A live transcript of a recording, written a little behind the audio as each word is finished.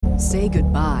Say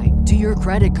goodbye to your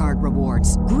credit card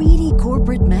rewards. Greedy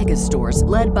corporate mega stores,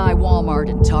 led by Walmart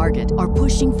and Target, are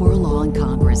pushing for a law in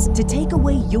Congress to take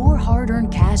away your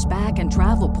hard-earned cash back and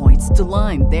travel points to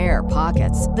line their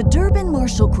pockets. The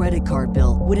Durbin-Marshall credit card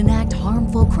bill would enact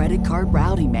harmful credit card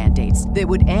routing mandates that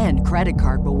would end credit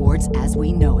card rewards as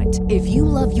we know it. If you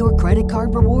love your credit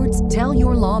card rewards, tell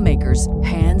your lawmakers,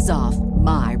 hands off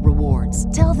my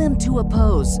rewards. Tell them to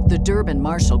oppose the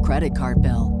Durbin-Marshall credit card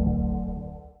bill.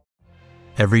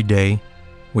 Every day,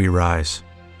 we rise,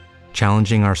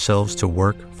 challenging ourselves to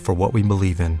work for what we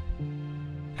believe in.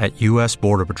 At U.S.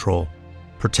 Border Patrol,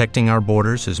 protecting our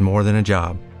borders is more than a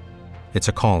job. It's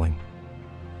a calling.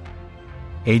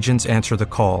 Agents answer the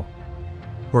call,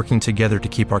 working together to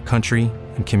keep our country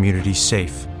and communities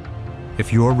safe.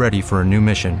 If you're ready for a new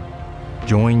mission,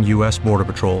 join U.S. Border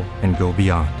Patrol and go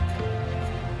beyond.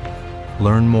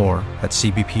 Learn more at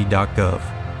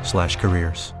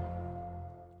cbp.gov/careers.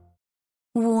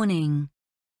 Warning.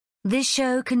 This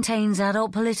show contains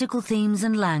adult political themes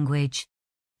and language.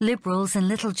 Liberals and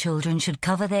little children should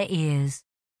cover their ears.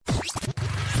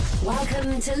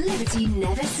 Welcome to Liberty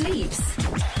Never Sleeps,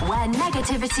 where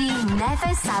negativity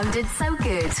never sounded so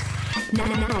good.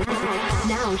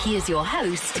 Now here's your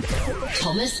host,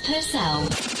 Thomas Purcell.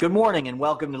 Good morning and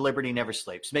welcome to Liberty Never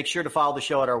Sleeps. Make sure to follow the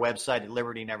show at our website at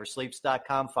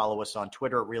libertyneversleeps.com. Follow us on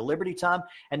Twitter at Real Liberty Time.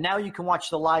 And now you can watch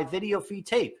the live video feed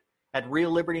tape at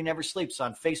Real Liberty Never Sleeps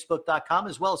on Facebook.com,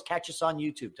 as well as catch us on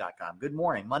YouTube.com. Good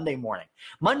morning, Monday morning.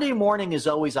 Monday morning is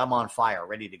always I'm on fire,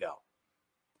 ready to go.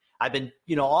 I've been,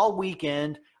 all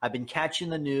weekend, I've been catching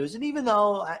the news. And even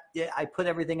though I put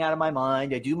everything out of my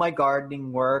mind, I do my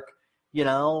gardening work,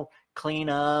 clean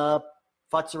up,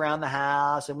 futz around the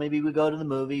house, and maybe we go to the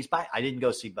movies. I didn't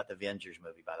go see the Avengers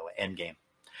movie, by the way, Endgame.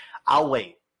 I'll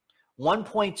wait.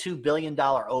 $1.2 billion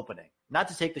opening. Not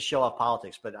to take the show off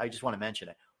politics, but I just want to mention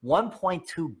it.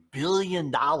 $1.2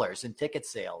 billion in ticket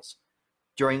sales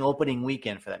during opening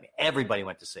weekend for that. Everybody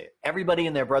went to see it. Everybody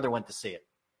and their brother went to see it.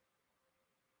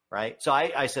 Right? So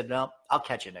I said, no, I'll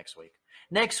catch it next week.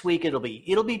 Next week, it'll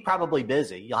be probably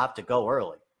busy. You'll have to go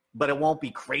early, but it won't be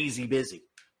crazy busy.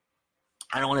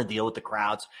 I don't want to deal with the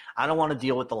crowds. I don't want to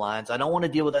deal with the lines. I don't want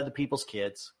to deal with other people's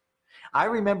kids. I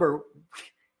remember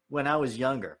when I was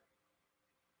younger,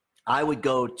 I would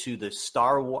go to the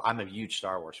Star Wars. I'm a huge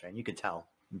Star Wars fan. You can tell.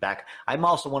 I'm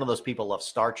also one of those people who love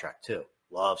Star Trek too.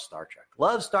 Love Star Trek.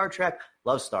 Love Star Trek.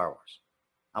 Love Star Wars.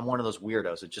 I'm one of those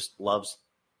weirdos that just loves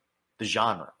the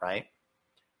genre, right?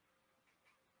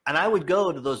 And I would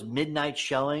go to those midnight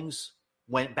showings,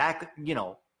 went back,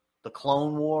 the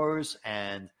Clone Wars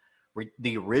and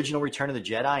the original Return of the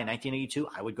Jedi in 1982.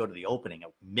 I would go to the opening at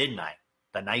midnight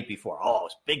the night before. Oh, it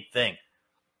was a big thing.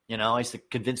 I used to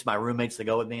convince my roommates to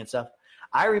go with me and stuff.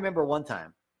 I remember one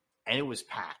time, and it was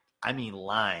packed. I mean,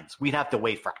 lines. We'd have to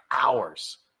wait for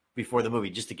hours before the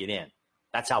movie just to get in.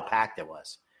 That's how packed it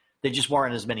was. There just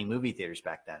weren't as many movie theaters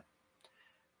back then.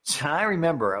 So I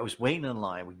remember I was waiting in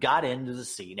line. We got into the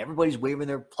seat, and everybody's waving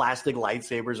their plastic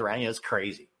lightsabers around. It's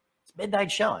crazy. It's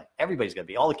midnight showing. Everybody's going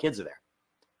to be. All the kids are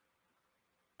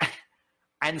there.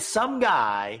 And some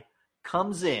guy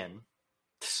comes in.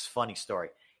 This is a funny story.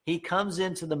 He comes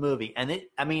into the movie, and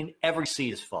every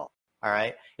seat is full. All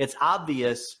right? It's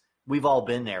obvious. We've all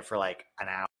been there for like an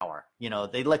hour.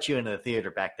 They let you into the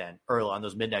theater back then early on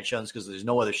those midnight shows because there's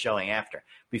no other showing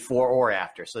before or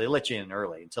after. So they let you in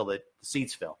early until the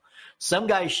seats fill. Some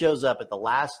guy shows up at the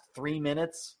last 3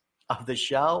 minutes of the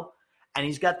show, and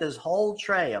he's got this whole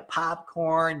tray of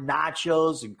popcorn,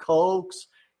 nachos, and Cokes.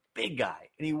 Big guy.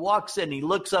 And he walks in, and he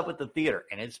looks up at the theater,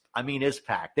 and it's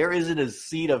packed. There isn't a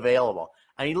seat available.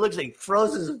 And he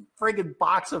throws his friggin'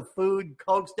 box of food and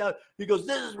Cokes down. He goes,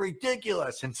 "This is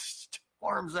ridiculous," and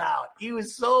storms out. He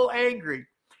was so angry.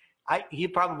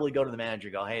 He'd probably go to the manager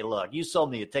and go, "Hey, look, you sold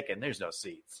me a ticket and there's no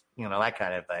seats." That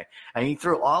kind of thing. And he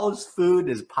threw all his food,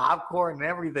 his popcorn, and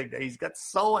everything. He's got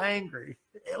so angry.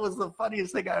 It was the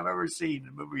funniest thing I've ever seen in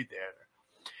a movie theater.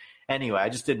 Anyway, I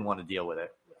just didn't want to deal with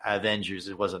it. Avengers,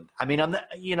 it wasn't. I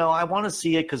want to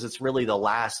see it because it's really the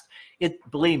last.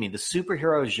 Believe me, the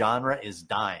superhero genre is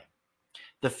dying.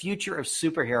 The future of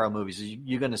superhero movies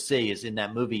you're going to see is in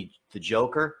that movie, The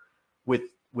Joker, with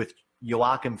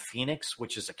Joaquin Phoenix,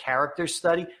 which is a character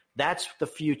study. That's the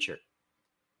future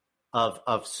of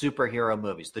superhero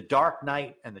movies. The Dark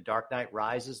Knight and The Dark Knight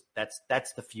Rises.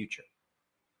 That's the future.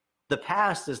 The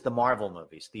past is the Marvel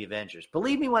movies, the Avengers.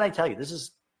 Believe me when I tell you, this is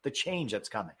the change that's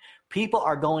coming. People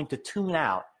are going to tune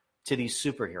out to these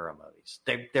superhero movies.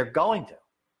 They're going to.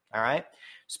 All right.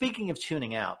 Speaking of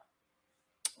tuning out,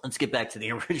 let's get back to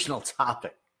the original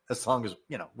topic. As long as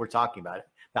we're talking about it,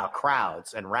 about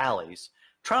crowds and rallies,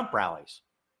 Trump rallies.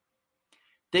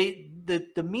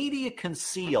 The media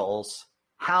conceals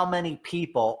how many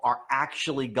people are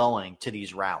actually going to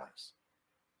these rallies.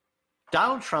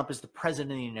 Donald Trump is the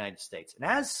president of the United States, and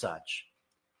as such,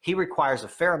 he requires a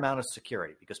fair amount of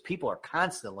security because people are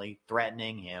constantly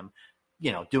threatening him,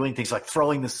 doing things like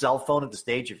throwing the cell phone at the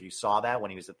stage, if you saw that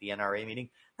when he was at the NRA meeting.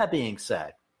 That being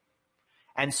said,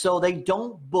 and so they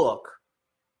don't book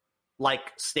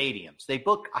like stadiums. They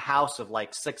book a house of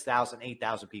like 6,000,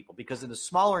 8,000 people because in a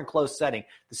smaller enclosed setting,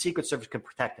 the Secret Service can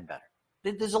protect them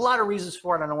better. There's a lot of reasons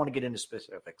for it. I don't want to get into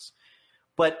specifics.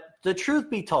 But the truth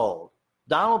be told,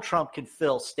 Donald Trump can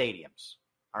fill stadiums,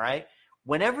 all right?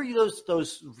 Whenever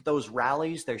those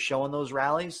rallies, they're showing those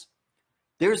rallies,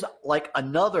 there's like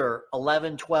another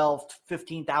 11, 12,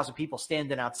 15,000 people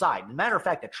standing outside. As a matter of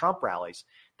fact, at Trump rallies,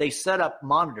 they set up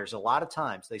monitors a lot of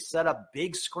times. They set up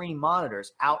big screen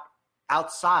monitors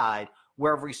outside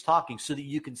wherever he's talking so that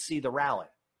you can see the rally.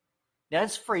 Now,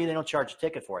 it's free. They don't charge a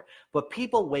ticket for it. But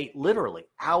people wait literally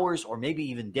hours or maybe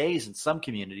even days in some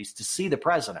communities to see the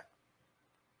president.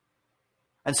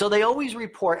 And so they always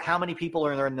report how many people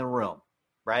are in the room,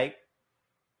 right?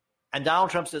 And Donald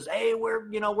Trump says, hey,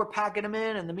 we're packing them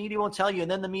in, and the media won't tell you.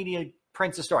 And then the media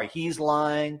prints a story. He's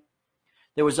lying.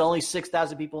 There was only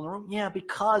 6,000 people in the room. Yeah,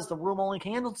 because the room only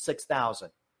handled 6,000.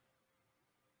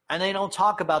 And they don't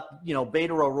talk about,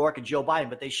 Beto O'Rourke and Joe Biden,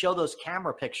 but they show those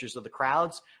camera pictures of the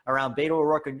crowds around Beto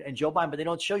O'Rourke and Joe Biden, but they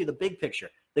don't show you the big picture.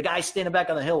 The guy standing back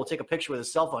on the hill will take a picture with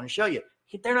his cell phone and show you.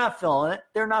 They're not filling it.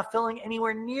 They're not filling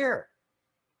anywhere near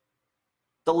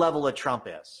the level that Trump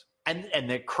is. And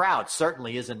the crowd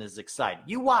certainly isn't as excited.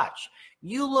 You watch.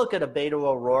 You look at a Beto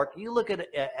O'Rourke. You look at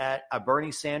a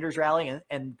Bernie Sanders rally,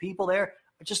 and people there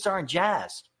just aren't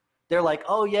jazzed. They're like,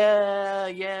 oh,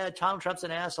 yeah, Donald Trump's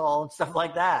an asshole and stuff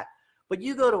like that. But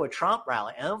you go to a Trump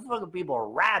rally, and those fucking people are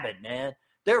rabid, man.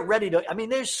 They're ready to –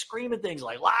 they're screaming things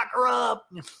like, lock her up.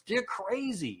 They're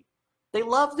crazy. They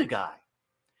love the guy.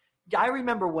 I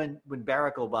remember when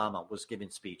Barack Obama was giving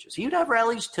speeches. He would have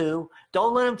rallies too.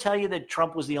 Don't let him tell you that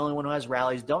Trump was the only one who has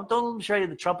rallies. Don't let him show you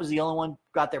that Trump is the only one who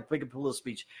got their big political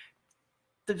speech.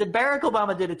 The Barack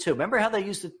Obama did it too. Remember how they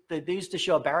used to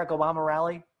show a Barack Obama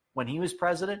rally when he was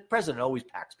president? President always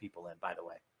packs people in, by the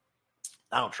way.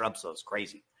 Donald Trump, so it's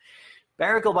crazy.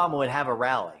 Barack Obama would have a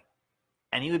rally,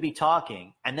 and he would be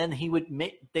talking, and then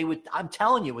I'm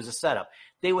telling you, it was a setup.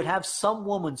 They would have some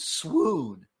woman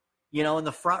swoon, in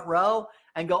the front row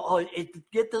and go,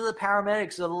 get to the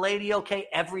paramedics, the lady okay,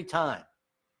 every time.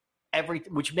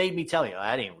 Which made me tell you,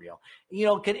 that ain't real.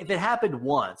 If it happened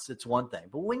once, it's one thing.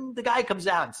 But when the guy comes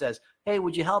out and says, hey,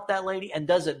 would you help that lady? And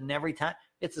does it in every time,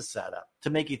 it's a setup to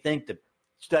make you think that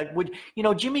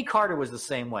Jimmy Carter was the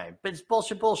same way. But it's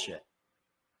bullshit.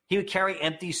 He would carry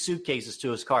empty suitcases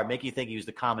to his car, make you think he was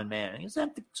the common man. And his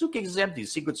suitcase is empty. The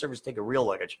Secret Service take a real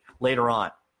luggage later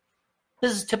on.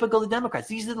 This is typical of the Democrats.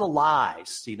 These are the lies.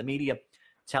 See, the media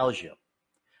tells you.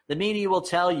 The media will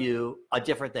tell you a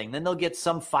different thing. Then they'll get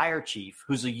some fire chief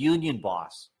who's a union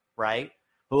boss, right,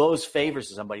 who owes favors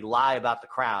to somebody, lie about the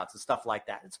crowds and stuff like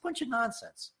that. It's a bunch of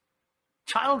nonsense.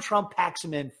 Donald Trump packs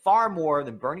them in far more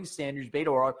than Bernie Sanders, Beto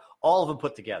O'Rourke, all of them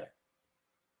put together.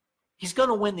 He's going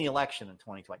to win the election in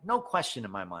 2020. No question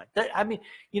in my mind. The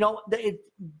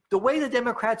way the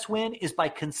Democrats win is by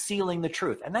concealing the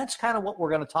truth. And that's kind of what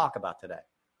we're going to talk about today.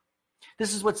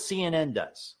 This is what CNN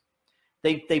does.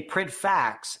 They print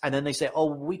facts, and then they say, oh,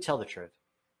 we tell the truth.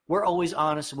 We're always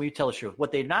honest, and we tell the truth.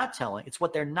 What they're not telling, it's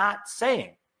what they're not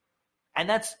saying. And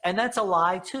that's a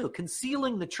lie, too.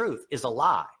 Concealing the truth is a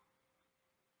lie.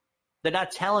 They're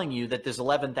not telling you that there's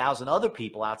 11,000 other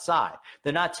people outside.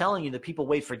 They're not telling you that people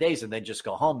wait for days and then just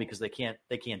go home because they can't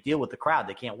deal with the crowd.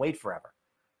 They can't wait forever.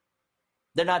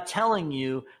 They're not telling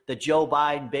you that Joe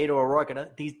Biden, Beto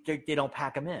O'Rourke, they don't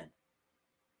pack them in.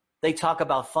 They talk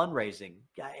about fundraising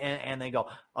and they go,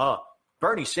 oh,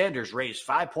 Bernie Sanders raised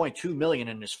 $5.2 million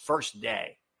in his first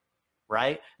day,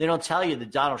 right? They don't tell you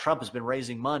that Donald Trump has been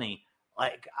raising money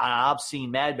like an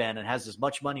obscene madman and has as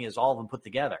much money as all of them put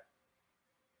together.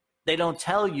 They don't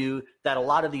tell you that a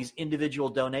lot of these individual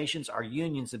donations are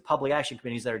unions and public action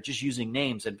committees that are just using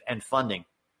names and funding,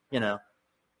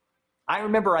 I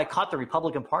remember I caught the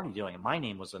Republican Party doing it. My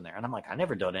name was in there. And I'm like, I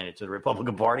never donated to the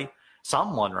Republican Party.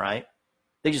 Someone, right?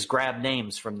 They just grab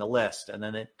names from the list,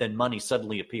 and then money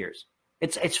suddenly appears.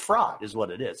 It's fraud is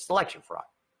what it is. It's election fraud.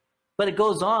 But it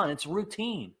goes on. It's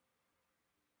routine.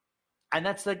 And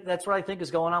that's what I think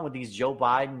is going on with these Joe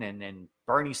Biden and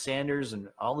Bernie Sanders, and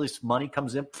all this money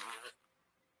comes in.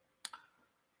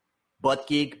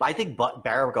 Buttgig. I think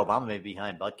Barack Obama may be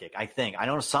behind Buttgig. I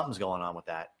know something's going on with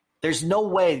that. There's no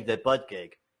way that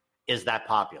Buttgig is that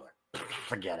popular.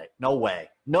 Forget it. No way.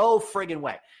 No friggin'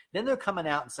 way. Then they're coming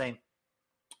out and saying,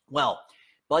 well,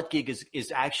 Buttigieg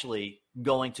is actually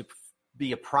going to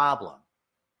be a problem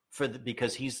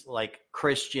because he's like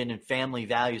Christian and family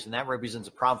values, and that represents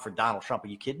a problem for Donald Trump. Are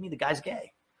you kidding me? The guy's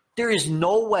gay. There is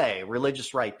no way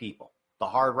religious right people, the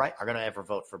hard right, are going to ever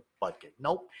vote for Buttigieg.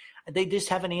 Nope. They just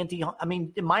have an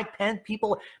Mike Pence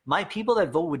people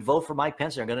that would vote for Mike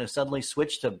Pence are going to suddenly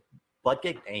switch to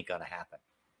Buttigieg. Ain't going to happen.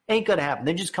 Ain't going to happen.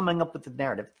 They're just coming up with the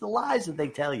narrative. The lies that they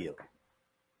tell you.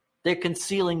 They're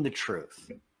concealing the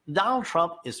truth. Donald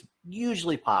Trump is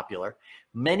usually popular.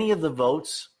 Many of the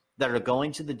votes that are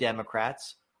going to the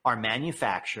Democrats are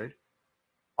manufactured.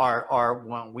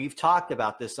 When we've talked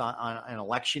about this on an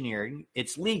electioneering,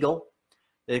 it's legal.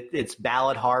 It's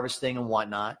ballot harvesting and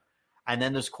whatnot. And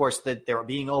then there's, of course, that they're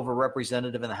being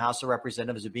overrepresented in the House of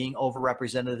Representatives, they're being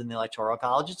overrepresented in the Electoral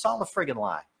College. It's all a friggin'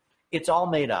 lie. It's all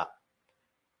made up.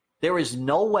 There is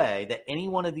no way that any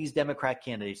one of these Democrat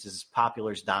candidates is as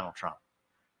popular as Donald Trump.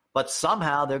 But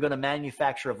somehow they're going to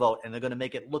manufacture a vote, and they're going to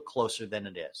make it look closer than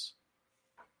it is.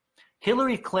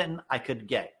 Hillary Clinton, I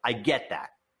get that.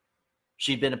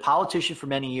 She'd been a politician for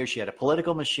many years. She had a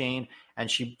political machine, and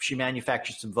she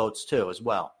manufactured some votes too as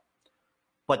well.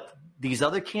 But these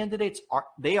other candidates,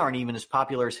 aren't even as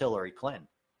popular as Hillary Clinton.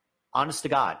 Honest to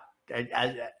God.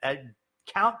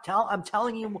 I'm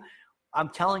telling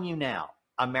you now,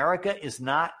 America is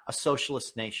not a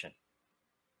socialist nation.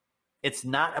 It's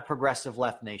not a progressive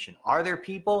left nation. Are there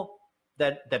people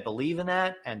that believe in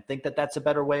that and think that that's a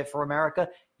better way for America?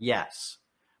 Yes.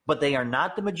 But they are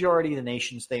not the majority of the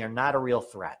nations. They are not a real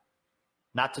threat.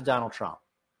 Not to Donald Trump.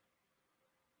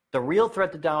 The real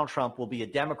threat to Donald Trump will be a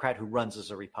Democrat who runs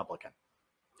as a Republican.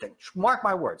 Mark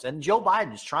my words. And Joe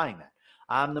Biden is trying that.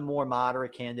 I'm the more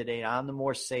moderate candidate. I'm the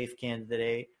more safe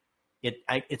candidate.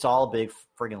 It's all a big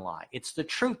friggin' lie. It's the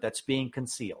truth that's being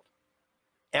concealed.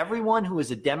 Everyone who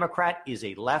is a Democrat is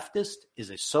a leftist, is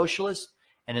a socialist,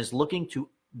 and is looking to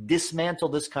dismantle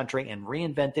this country and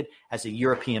reinvent it as a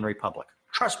European republic.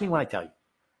 Trust me when I tell you.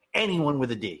 Anyone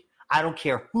with a D. I don't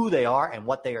care who they are and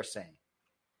what they are saying.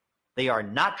 They are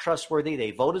not trustworthy.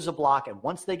 They vote as a bloc, and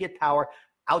once they get power,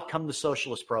 out come the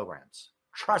socialist programs.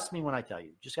 Trust me when I tell you.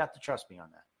 You just have to trust me on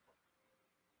that.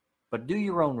 But do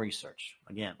your own research.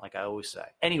 Again, like I always say.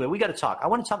 Anyway, we got to talk. I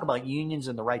want to talk about unions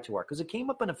and the right to work because it came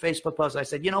up in a Facebook post. I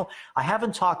said, I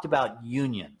haven't talked about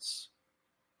unions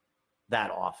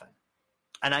that often.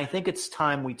 And I think it's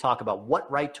time we talk about what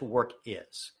right to work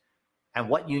is and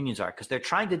what unions are because they're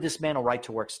trying to dismantle right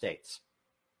to work states.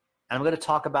 And I'm going to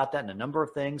talk about that in a number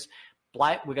of things.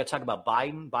 We're going to talk about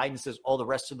Biden. Biden says, the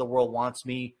rest of the world wants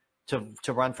me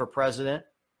to run for president.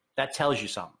 That tells you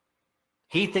something.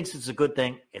 He thinks it's a good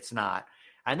thing. It's not.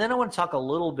 And then I want to talk a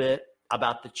little bit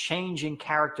about the changing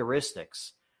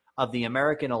characteristics of the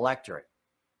American electorate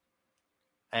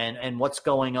and what's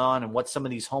going on and what some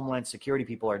of these Homeland Security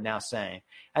people are now saying.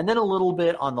 And then a little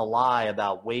bit on the lie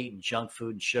about weight and junk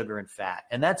food and sugar and fat.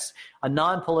 And that's a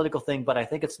non-political thing, but I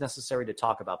think it's necessary to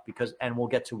talk about and we'll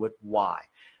get to it why.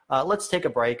 Let's take a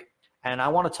break. And I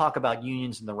want to talk about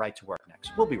unions and the right to work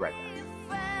next. We'll be right back.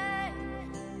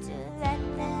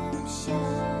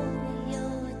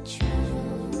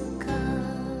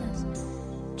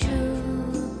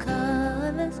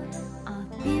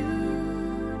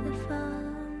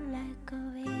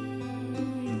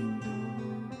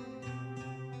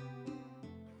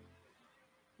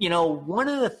 One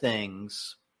of the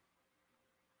things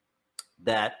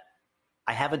that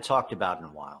I haven't talked about in a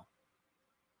while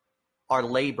are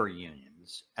labor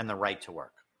unions and the right to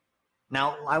work.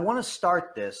 Now, I want to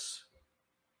start this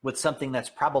with something that's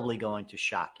probably going to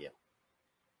shock you.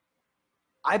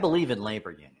 I believe in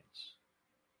labor unions.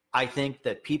 I think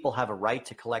that people have a right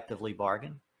to collectively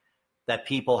bargain, that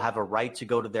people have a right to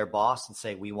go to their boss and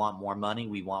say, we want more money,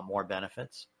 we want more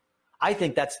benefits. I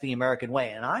think that's the American way.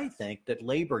 And I think that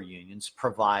labor unions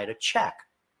provide a check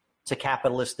to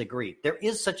capitalistic greed. There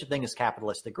is such a thing as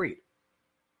capitalistic greed.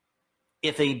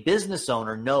 If a business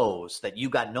owner knows that you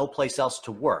got no place else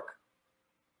to work,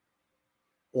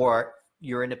 or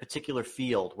you're in a particular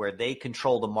field where they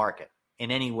control the market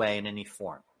in any way, in any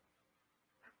form,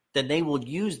 then they will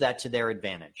use that to their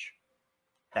advantage.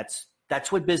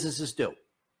 That's what businesses do.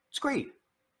 It's greed.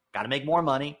 Got to make more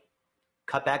money,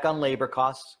 cut back on labor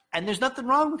costs, and there's nothing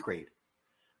wrong with greed.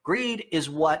 Greed is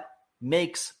what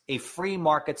makes a free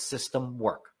market system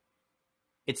work.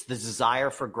 It's the desire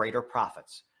for greater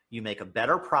profits. You make a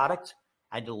better product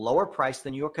at a lower price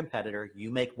than your competitor,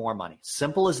 you make more money.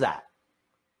 Simple as that.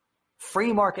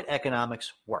 Free market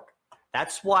economics work.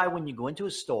 That's why when you go into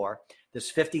a store,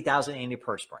 there's 50,000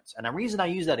 antiperspirants. And the reason I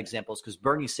use that example is because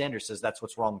Bernie Sanders says that's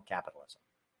what's wrong with capitalism.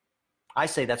 I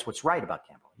say that's what's right about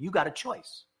Campbell. You got a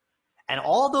choice. And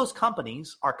all those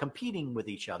companies are competing with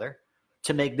each other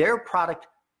to make their product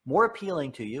more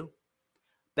appealing to you,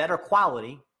 better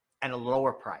quality, and a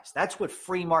lower price. That's what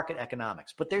free market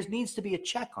economics. But there needs to be a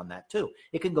check on that too.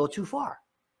 It can go too far.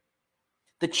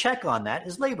 The check on that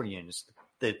is labor unions.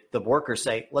 The workers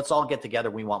say, let's all get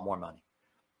together. We want more money.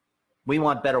 We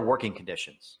want better working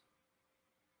conditions.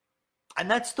 And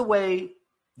that's the way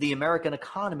the American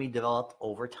economy developed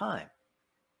over time.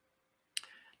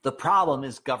 The problem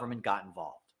is government got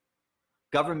involved.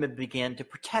 Government began to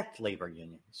protect labor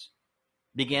unions,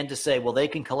 began to say, well, they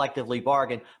can collectively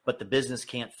bargain, but the business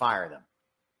can't fire them.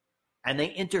 And they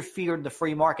interfered in the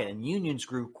free market, and unions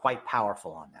grew quite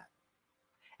powerful on that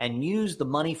and used the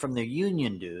money from their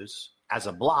union dues as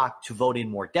a block to vote in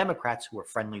more Democrats who were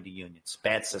friendly to unions.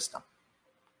 Bad system.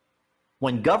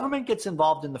 When government gets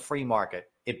involved in the free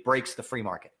market, it breaks the free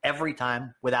market every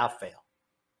time without fail.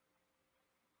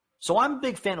 So I'm a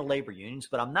big fan of labor unions,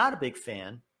 but I'm not a big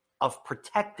fan of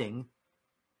protecting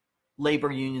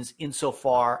labor unions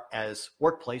insofar as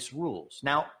workplace rules.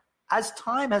 Now, as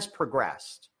time has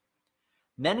progressed,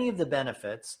 many of the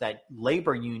benefits that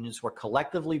labor unions were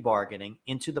collectively bargaining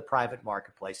into the private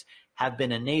marketplace have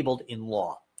been enabled in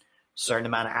law. Certain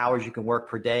amount of hours you can work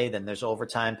per day, then there's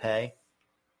overtime pay.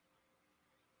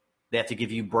 They have to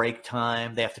give you break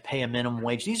time. They have to pay a minimum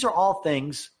wage. These are all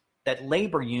things that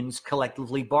labor unions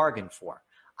collectively bargain for.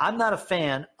 I'm not a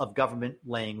fan of government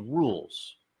laying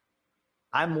rules.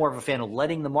 I'm more of a fan of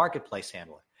letting the marketplace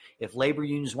handle it. If labor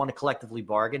unions want to collectively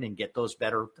bargain and get those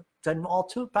better, then all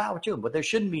to power to them. But there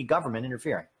shouldn't be government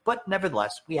interfering. But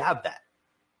nevertheless, we have that.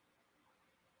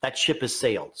 That ship has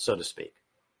sailed, so to speak.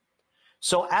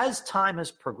 So as time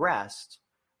has progressed,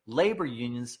 labor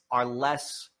unions are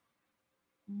less,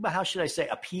 how should I say,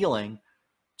 appealing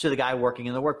to the guy working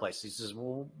in the workplace. He says,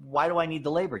 well, why do I need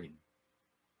the labor union?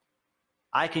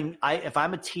 If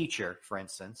I'm a teacher, for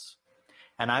instance,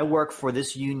 and I work for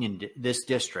this union, this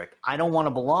district, I don't want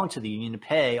to belong to the union to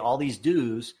pay all these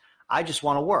dues. I just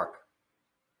want to work.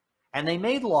 And they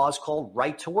made laws called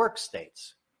right to work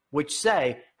states, which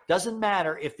say, doesn't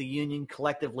matter if the union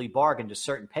collectively bargained a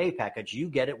certain pay package, you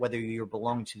get it whether you're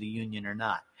belonging to the union or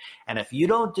not. And if you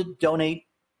don't donate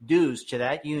dues to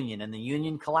that union and the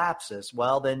union collapses,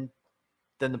 well, then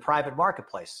the private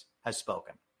marketplace has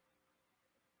spoken.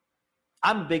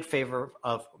 I'm a big favor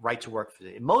of right to work.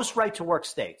 In most right to work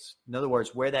states, in other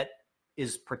words, where that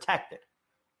is protected,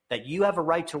 that you have a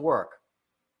right to work,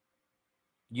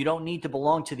 you don't need to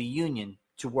belong to the union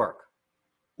to work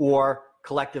or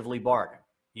collectively bargain.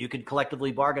 You can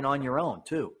collectively bargain on your own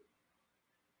too.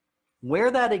 Where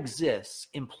that exists,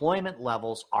 employment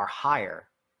levels are higher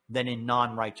than in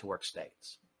non-right to work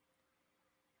states.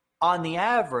 On the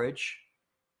average,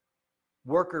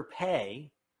 worker pay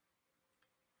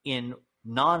in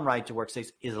non-right to work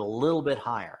states is a little bit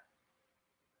higher.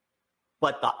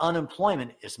 But the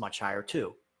unemployment is much higher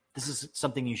too. This is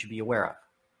something you should be aware of.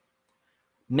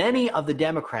 Many of the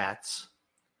Democrats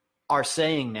are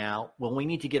saying now, well, we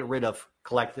need to get rid of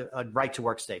collective right to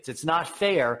work states. It's not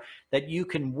fair that you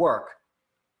can work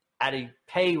at a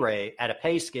pay rate, at a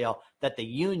pay scale that the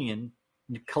union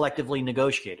collectively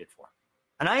negotiated for.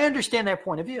 And I understand their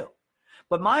point of view.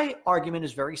 But my argument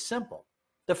is very simple.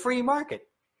 The free market.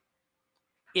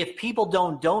 If people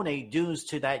don't donate dues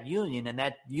to that union and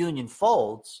that union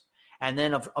folds, and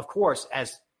then of course,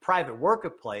 as private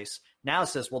workplace now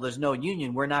says, well, there's no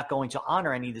union, we're not going to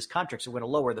honor any of these contracts, we're going to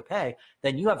lower the pay,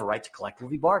 then you have a right to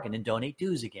collectively bargain and donate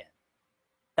dues again.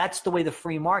 That's the way the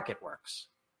free market works.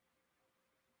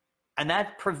 And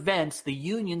that prevents the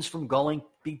unions from going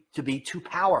to be too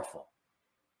powerful.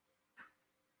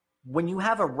 When you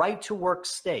have a right to work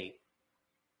state,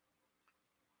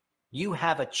 you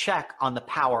have a check on the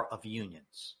power of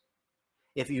unions.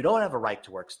 If you don't have a right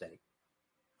to work state,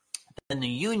 then the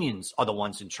unions are the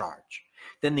ones in charge.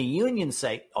 Then the unions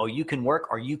say, oh, you can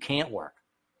work or you can't work.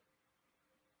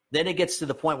 Then it gets to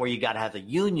the point where you got to have a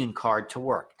union card to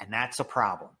work, and that's a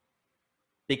problem.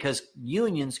 Because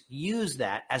unions use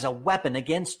that as a weapon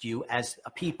against you as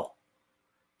a people.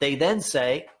 They then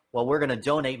say, well, we're going to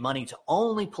donate money to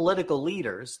only political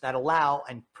leaders that allow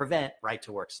and prevent right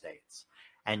to work states.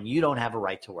 And you don't have a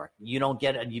right to work. You don't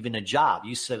get even a job.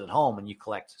 You sit at home and you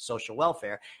collect social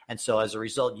welfare. And so as a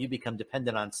result, you become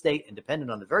dependent on state and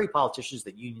dependent on the very politicians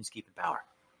that unions keep in power.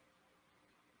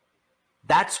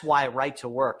 That's why right to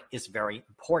work is very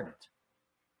important.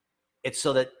 It's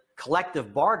so that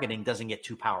collective bargaining doesn't get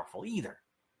too powerful either.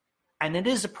 And it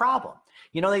is a problem.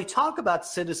 You know, they talk about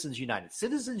Citizens United.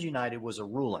 Citizens United was a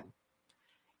ruling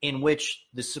in which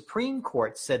the Supreme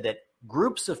Court said that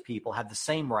groups of people have the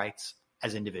same rights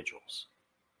as individuals.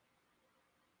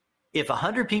 If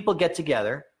 100 people get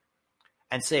together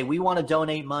and say, we want to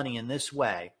donate money in this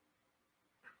way,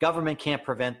 government can't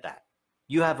prevent that.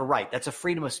 You have a right. That's a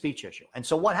freedom of speech issue. And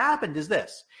so what happened is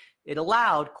this. It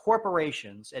allowed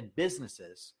corporations and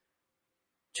businesses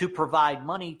to provide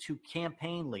money to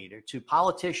campaign leaders, to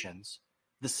politicians,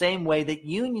 the same way that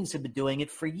unions have been doing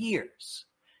it for years.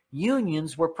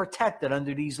 Unions were protected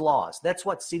under these laws. That's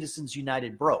what Citizens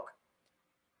United broke.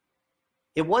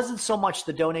 It wasn't so much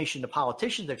the donation to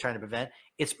politicians they're trying to prevent,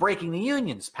 it's breaking the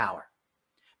union's power.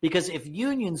 Because if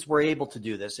unions were able to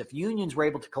do this, if unions were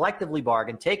able to collectively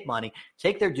bargain, take money,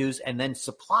 take their dues, and then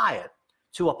supply it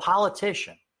to a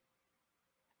politician,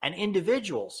 and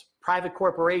individuals, private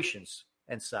corporations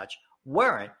and such,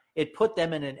 weren't, it put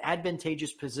them in an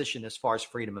advantageous position as far as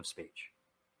freedom of speech.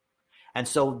 And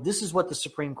so this is what the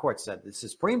Supreme Court said. The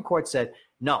Supreme Court said,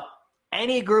 no,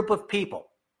 any group of people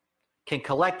can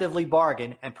collectively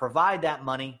bargain and provide that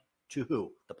money to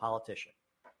who? The politician.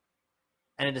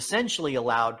 And it essentially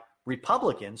allowed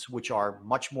Republicans, which are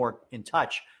much more in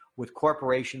touch with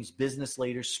corporations, business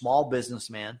leaders, small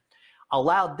businessmen,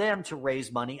 allowed them to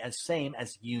raise money as same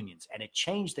as unions. And it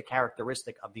changed the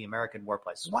characteristic of the American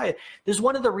workplace. This is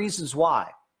one of the reasons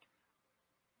why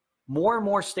more and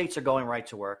more states are going right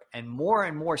to work, and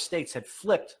more states had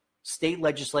flipped state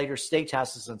legislators, state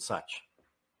houses, and such.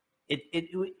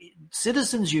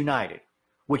 Citizens United,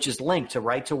 which is linked to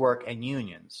right to work and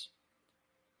unions,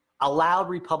 allowed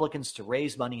Republicans to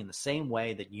raise money in the same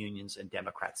way that unions and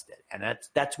Democrats did. And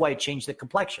that's why it changed the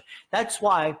complexion. That's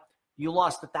why you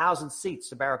lost 1,000 seats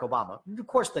to Barack Obama. And of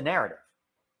course, the narrative.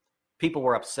 People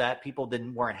were upset. People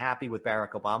weren't happy with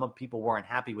Barack Obama. People weren't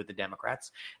happy with the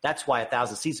Democrats. That's why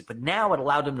 1,000 seats. But now it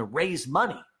allowed them to raise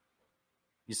money,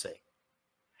 you see.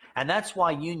 And that's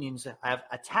why unions have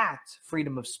attacked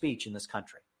freedom of speech in this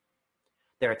country.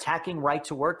 They're attacking right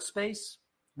to work space,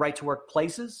 right to work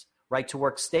places, right to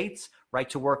work states, right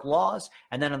to work laws.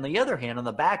 And then on the other hand, on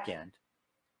the back end,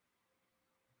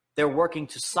 they're working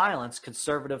to silence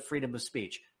conservative freedom of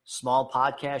speech. Small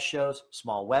podcast shows,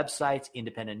 small websites,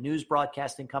 independent news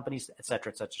broadcasting companies, et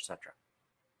cetera, et cetera, et cetera.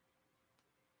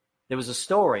 There was a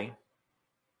story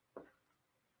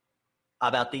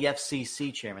about the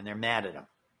FCC chairman. They're mad at him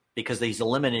because he's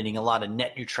eliminating a lot of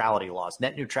net neutrality laws.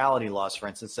 Net neutrality laws, for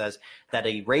instance, says that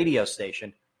a radio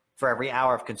station for every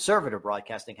hour of conservative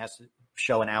broadcasting has to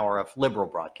show an hour of liberal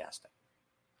broadcasting.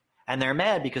 And they're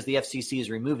mad because the FCC is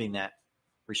removing that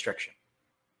restriction,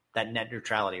 that net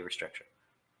neutrality restriction.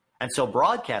 And so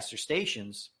broadcaster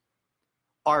stations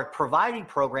are providing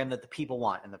program that the people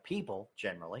want. And the people,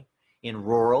 generally, in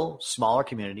rural, smaller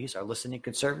communities, are listening to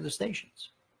conservative stations.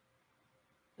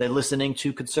 They're listening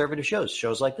to conservative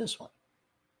shows like this one,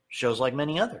 shows like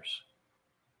many others.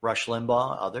 Rush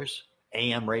Limbaugh, others,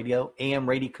 AM radio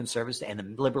conservatives, and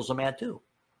the liberals are mad too.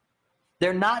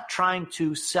 They're not trying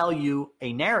to sell you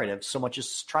a narrative so much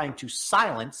as trying to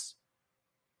silence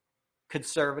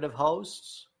conservative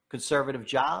hosts, conservative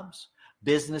jobs,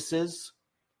 businesses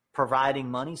providing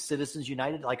money. Citizens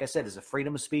United, like I said, is a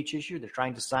freedom of speech issue. They're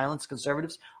trying to silence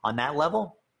conservatives on that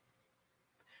level.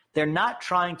 They're not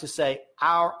trying to say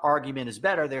our argument is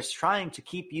better. They're trying to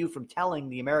keep you from telling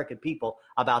the American people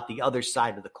about the other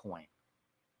side of the coin.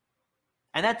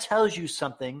 And that tells you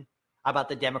something about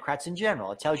the Democrats in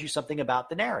general. It tells you something about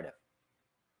the narrative.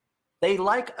 They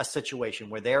like a situation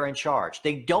where they're in charge.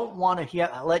 They don't want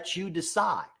to let you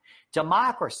decide.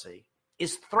 Democracy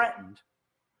is threatened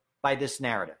by this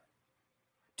narrative.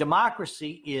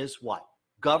 Democracy is what?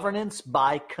 Governance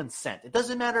by consent. It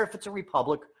doesn't matter if it's a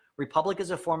republic. Republic is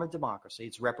a form of democracy.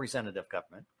 It's representative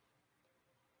government.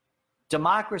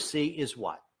 Democracy is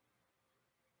what?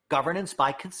 Governance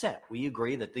by consent. We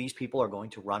agree that these people are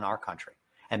going to run our country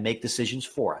and make decisions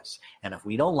for us. And if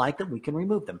we don't like them, we can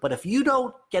remove them. But if you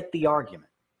don't get the argument,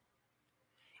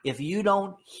 if you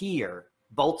don't hear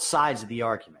both sides of the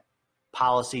argument,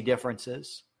 policy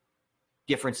differences,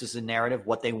 differences in narrative,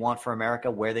 what they want for America,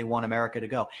 where they want America to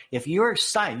go. If you're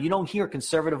silent, you don't hear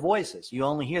conservative voices. You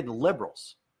only hear the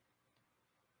liberals,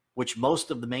 which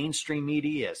most of the mainstream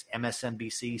media is,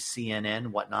 MSNBC, CNN,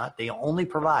 whatnot. They only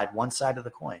provide one side of the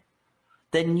coin.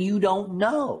 Then you don't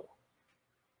know.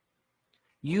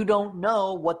 You don't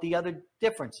know what the other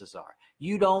differences are.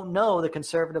 You don't know the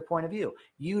conservative point of view.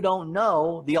 You don't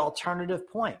know the alternative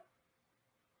point.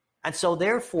 And so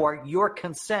therefore, your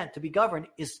consent to be governed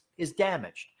is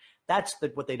damaged. That's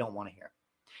what they don't want to hear.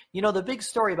 You know, the big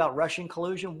story about Russian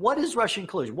collusion, what is Russian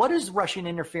collusion? What is Russian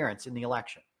interference in the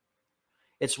election?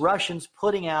 It's Russians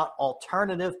putting out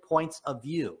alternative points of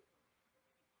view.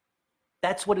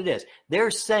 That's what it is.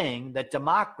 They're saying that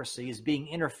democracy is being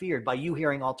interfered by you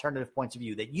hearing alternative points of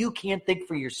view, that you can't think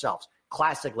for yourselves.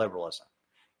 Classic liberalism.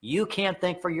 You can't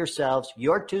think for yourselves.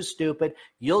 You're too stupid.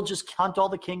 You'll just hunt all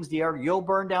the king's deer. You'll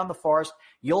burn down the forest.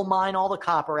 You'll mine all the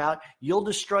copper out. You'll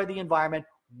destroy the environment.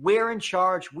 We're in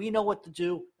charge. We know what to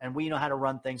do, and we know how to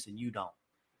run things, and you don't.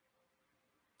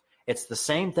 It's the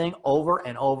same thing over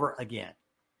and over again.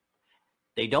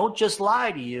 They don't just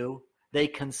lie to you. They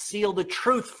conceal the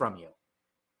truth from you.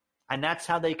 And that's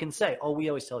how they can say, oh, we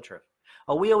always tell the truth.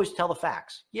 Oh, we always tell the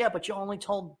facts. Yeah, but you only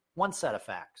told one set of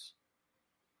facts.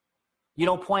 You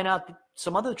don't point out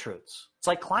some other truths. It's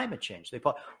like climate change. They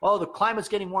put, oh, the climate's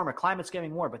getting warmer. Climate's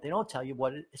getting warmer. But they don't tell you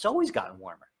what it's always gotten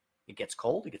warmer. It gets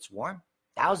cold. It gets warm.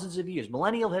 Thousands of years.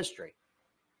 Millennial history.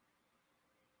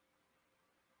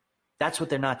 That's what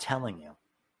they're not telling you.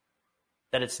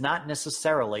 That it's not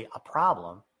necessarily a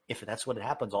problem if that's what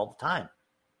happens all the time.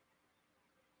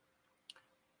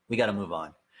 We got to move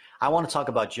on. I want to talk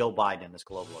about Joe Biden and this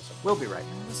globalism. We'll be right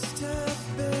back.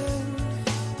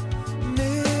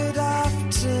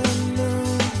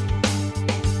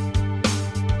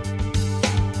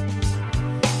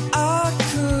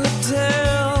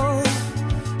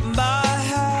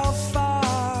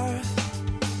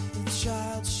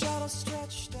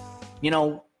 You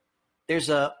know, there's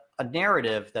a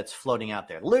narrative that's floating out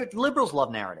there. Liberals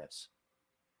love narratives.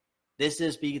 This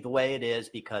is the way it is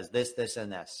because this,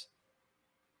 and this.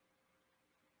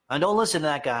 And don't listen to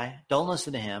that guy. Don't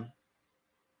listen to him.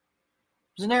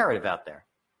 There's a narrative out there.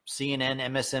 CNN,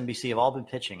 MSNBC have all been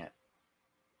pitching it.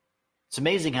 It's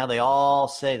amazing how they all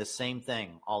say the same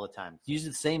thing all the time. Use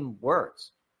the same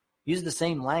words. Use the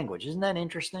same language. Isn't that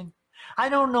interesting? I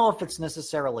don't know if it's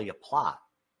necessarily a plot.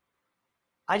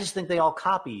 I just think they all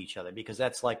copy each other because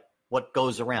that's like what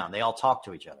goes around. They all talk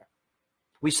to each other.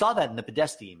 We saw that in the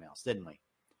Podesta emails, didn't we?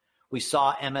 We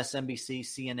saw MSNBC,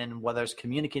 CNN, and others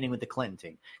communicating with the Clinton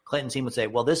team. Clinton team would say,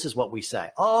 well, this is what we say.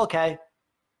 Oh, okay.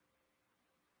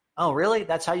 Oh, really?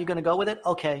 That's how you're going to go with it?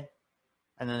 Okay.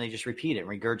 And then they just repeat it and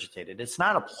regurgitate it. It's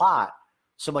not a plot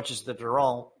so much as that they're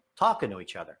all talking to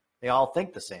each other. They all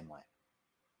think the same way.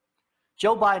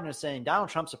 Joe Biden is saying Donald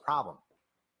Trump's a problem.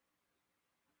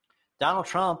 Donald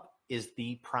Trump is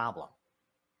the problem.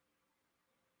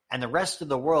 And the rest of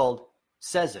the world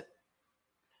says it.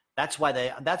 That's why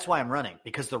I'm running,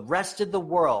 because the rest of the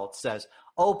world says,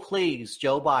 oh, please,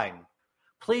 Joe Biden,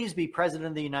 please be president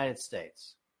of the United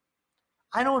States.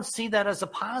 I don't see that as a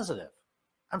positive.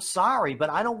 I'm sorry,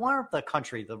 but I don't want the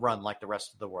country to run like the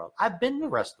rest of the world. I've been to the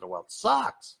rest of the world. It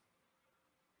sucks.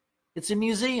 It's a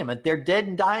museum. They're dead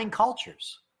and dying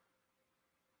cultures.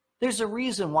 There's a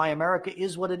reason why America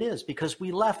is what it is, because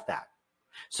we left that.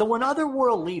 So when other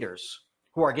world leaders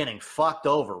who are getting fucked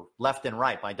over left and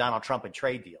right by Donald Trump and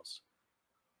trade deals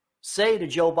say to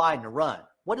Joe Biden to run,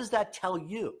 what does that tell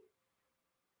you?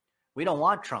 We don't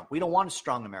want Trump. We don't want a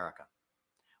strong America.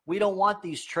 We don't want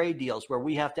these trade deals where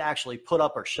we have to actually put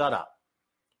up or shut up,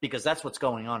 because that's what's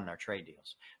going on in our trade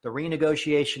deals. The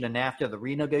renegotiation of NAFTA, the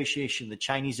renegotiation of the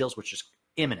Chinese deals, which is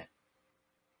imminent.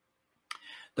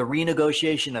 The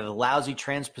renegotiation of the lousy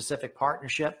Trans-Pacific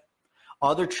Partnership,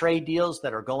 other trade deals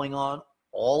that are going on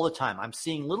all the time. I'm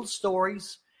seeing little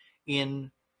stories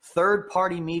in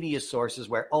third-party media sources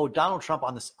where, oh, Donald Trump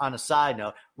on a side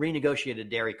note renegotiated a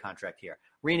dairy contract here,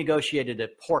 renegotiated a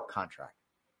pork contract.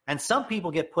 And some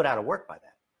people get put out of work by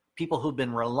that. People who've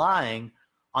been relying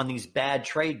on these bad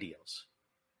trade deals.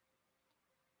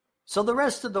 So the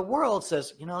rest of the world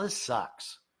says, you know, this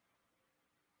sucks.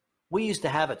 We used to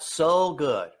have it so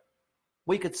good.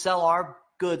 We could sell our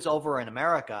goods over in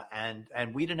America and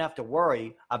we didn't have to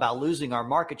worry about losing our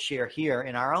market share here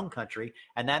in our own country,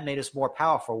 and that made us more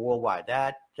powerful worldwide.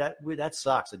 That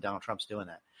sucks that Donald Trump's doing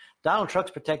that. Donald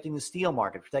Trump's protecting the steel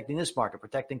market, protecting this market,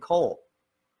 protecting coal,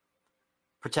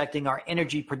 protecting our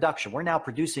energy production. We're now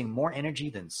producing more energy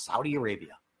than Saudi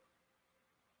Arabia.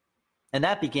 And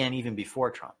that began even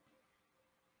before Trump.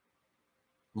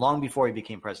 Long before he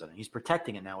became president. He's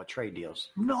protecting it now with trade deals.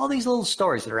 You know, all these little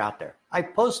stories that are out there. I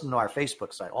post them to our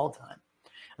Facebook site all the time.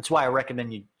 That's why I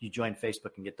recommend you join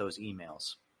Facebook and get those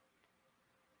emails.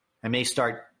 I may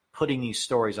start putting these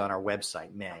stories on our website.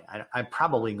 I'm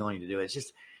probably going to do it.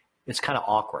 It's kind of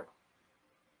awkward.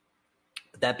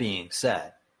 But that being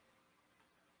said,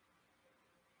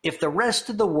 if the rest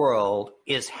of the world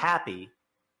is happy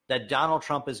that Donald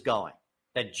Trump is going,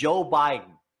 that Joe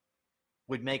Biden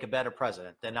would make a better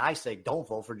president, then I say don't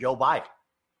vote for Joe Biden.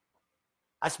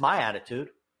 That's my attitude.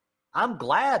 I'm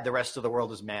glad the rest of the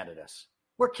world is mad at us.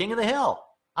 We're king of the hill.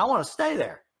 I want to stay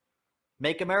there.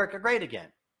 Make America great again.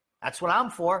 That's what I'm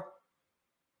for.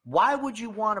 Why would you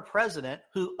want a president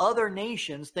who other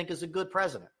nations think is a good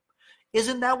president?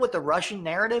 Isn't that what the Russian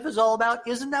narrative is all about?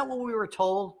 Isn't that what we were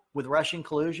told with Russian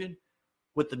collusion,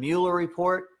 with the Mueller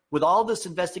report, with all this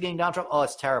investigating Donald Trump? Oh,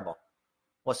 it's terrible.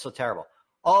 What's so terrible?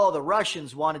 Oh, the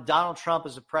Russians wanted Donald Trump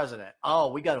as a president.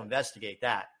 Oh, we got to investigate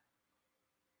that.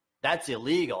 That's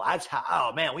illegal. That's how,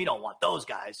 oh, man, we don't want those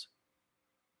guys.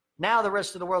 Now the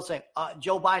rest of the world saying,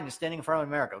 Joe Biden is standing in front of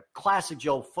America. Classic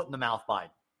Joe, foot in the mouth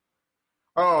Biden.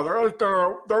 Oh, the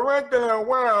rest of the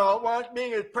world wants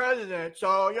me as president,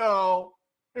 so,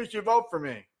 you should vote for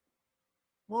me.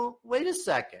 Well, wait a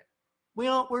second.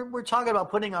 We're talking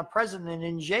about putting our president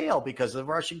in jail because of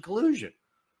Russian collusion.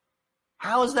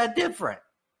 How is that different?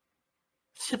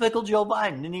 Typical Joe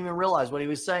Biden didn't even realize what he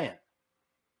was saying.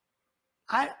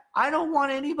 I don't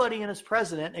want anybody in as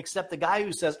president except the guy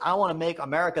who says, I want to make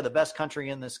America the best country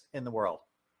in the world.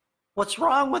 What's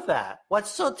wrong with that?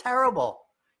 What's so terrible?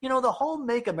 The whole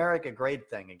make America great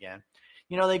thing again.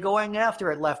 They're going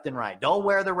after it left and right. Don't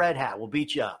wear the red hat. We'll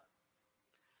beat you up.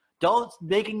 Don't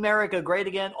making America great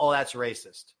again. Oh, that's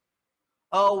racist.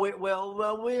 Oh, we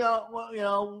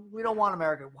don't want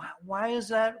America. Why is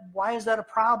that? Why is that a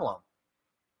problem?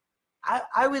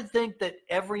 I would think that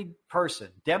every person,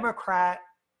 Democrat,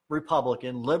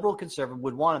 Republican, liberal, conservative,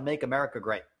 would want to make America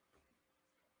great.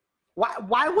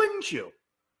 Why wouldn't you?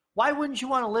 Why wouldn't you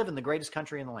want to live in the greatest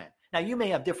country in the land? Now, you may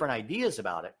have different ideas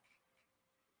about it.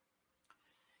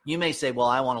 You may say, well,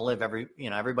 I want to live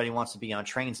everybody wants to be on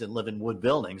trains and live in wood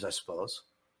buildings, I suppose.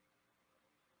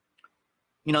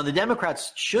 The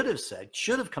Democrats should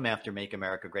have come after Make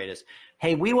America Great as,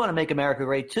 hey, we want to make America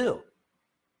great too.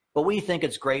 But we think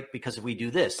it's great because if we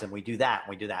do this and we do that and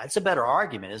we do that. It's a better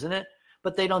argument, isn't it?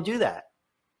 But they don't do that.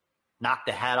 Knock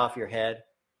the hat off your head.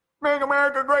 Make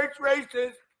America great,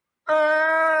 racist.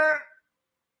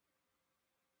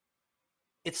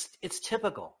 It's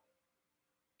typical.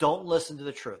 Don't listen to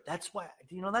the truth. That's why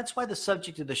the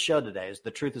subject of the show today is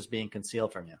the truth is being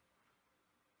concealed from you.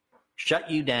 Shut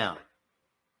you down.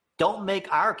 Don't make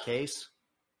our case.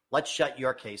 Let's shut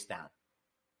your case down.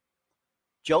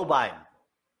 Joe Biden.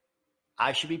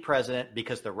 I should be president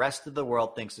because the rest of the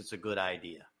world thinks it's a good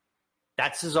idea.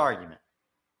 That's his argument.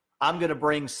 I'm going to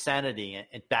bring sanity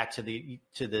back to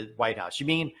the White House. You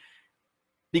mean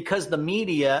because the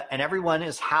media and everyone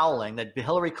is howling that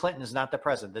Hillary Clinton is not the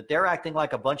president, that they're acting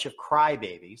like a bunch of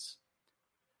crybabies,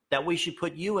 that we should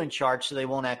put you in charge so they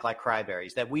won't act like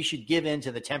crybabies, that we should give in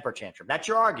to the temper tantrum. That's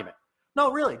your argument.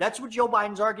 No, really, that's what Joe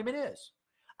Biden's argument is.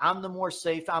 I'm the more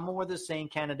safe, I'm more the sane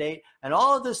candidate, and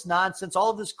all of this nonsense, all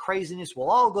of this craziness will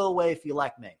all go away if you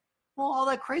elect me. Well, all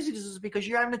that craziness is because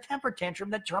you're having a temper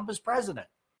tantrum that Trump is president.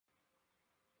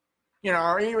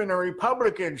 Even the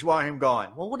Republicans want him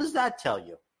gone. Well, what does that tell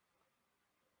you?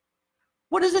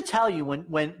 What does it tell you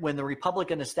when the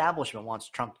Republican establishment wants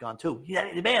Trump gone too?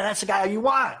 Man, that's the guy you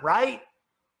want, right?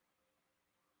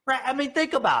 Right. I mean,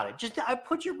 think about it. Just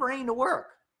put your brain to work.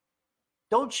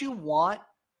 Don't you want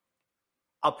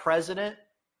a president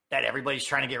that everybody's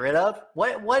trying to get rid of?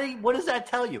 What does that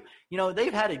tell you?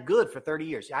 They've had it good for 30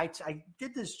 years. I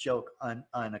did this joke on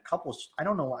a couple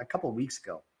of weeks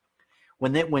ago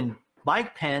when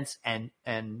Mike Pence and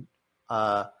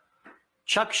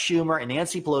Chuck Schumer and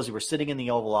Nancy Pelosi were sitting in the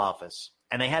Oval Office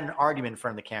and they had an argument in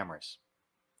front of the cameras.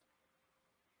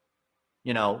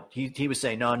 He was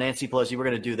saying, no, Nancy Pelosi, we're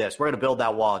going to do this. We're going to build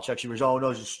that wall. And Chuck Schumer was, oh, no,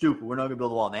 this is stupid. We're not going to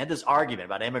build the wall. And they had this argument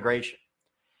about immigration.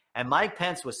 And Mike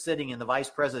Pence was sitting in the vice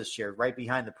president's chair right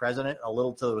behind the president, a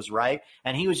little to his right.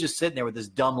 And he was just sitting there with this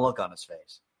dumb look on his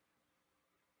face.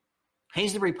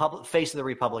 He's the face of the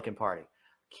Republican Party.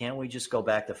 Can't we just go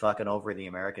back to fucking over the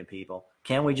American people?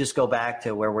 Can't we just go back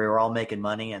to where we were all making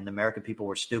money and the American people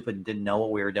were stupid and didn't know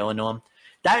what we were doing to them?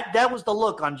 That was the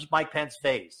look on Mike Pence's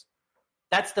face.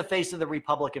 That's the face of the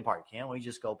Republican Party. Can't we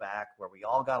just go back where we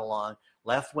all got along,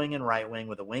 left wing and right wing,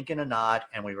 with a wink and a nod,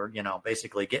 and we were,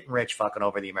 basically getting rich, fucking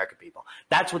over the American people?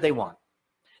 That's what they want.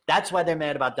 That's why they're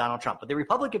mad about Donald Trump. But the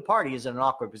Republican Party is in an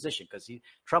awkward position because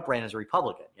Trump ran as a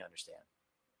Republican, you understand.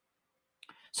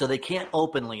 So they can't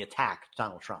openly attack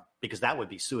Donald Trump because that would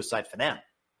be suicide for them.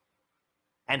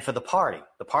 And for the party,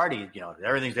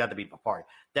 everything's got to be a party.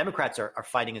 Democrats are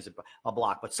fighting as a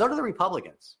block, but so do the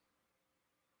Republicans.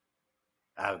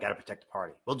 We've got to protect the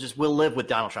party. We'll live with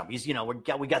Donald Trump. He's, we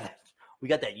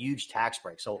got that huge tax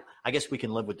break. So I guess we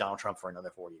can live with Donald Trump for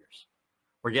another 4 years.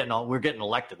 We're getting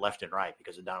elected left and right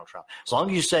because of Donald Trump. As long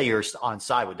as you say you're on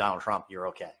side with Donald Trump, you're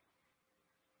okay.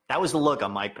 That was the look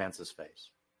on Mike Pence's face.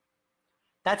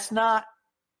 That's not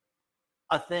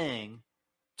a thing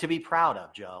to be proud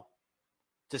of, Joe,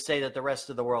 to say that the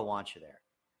rest of the world wants you there.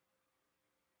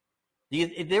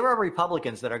 There are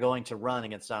Republicans that are going to run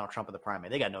against Donald Trump in the primary.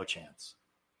 They got no chance.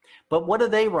 But what are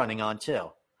they running on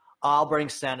too? I'll bring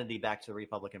sanity back to the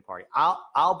Republican Party. I'll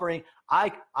be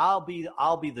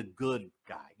the good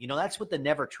guy. You know, that's what the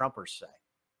never Trumpers say.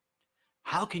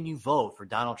 How can you vote for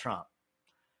Donald Trump?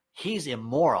 He's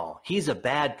immoral. He's a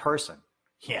bad person.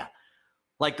 Yeah.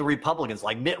 Like the Republicans,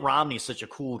 like Mitt Romney is such a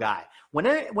cool guy.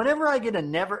 Whenever I get a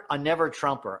never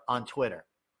Trumper on Twitter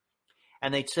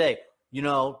and they say, you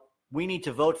know, we need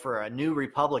to vote for a new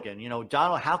Republican, you know,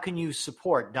 Donald, how can you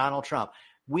support Donald Trump?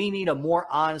 We need a more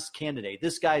honest candidate.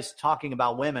 This guy's talking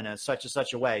about women in such and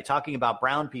such a way, talking about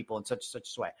brown people in such and such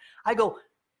a way. I go,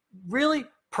 really?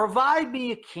 Provide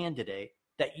me a candidate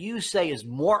that you say is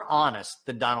more honest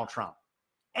than Donald Trump.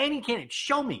 Any candidate,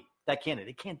 show me that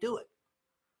candidate. They can't do it.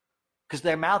 Because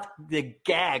their mouth, they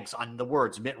gags on the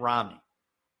words Mitt Romney.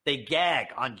 They gag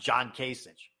on John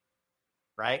Kasich,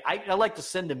 right? I like to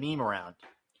send a meme around.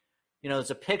 You know,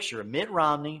 there's a picture of Mitt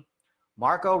Romney,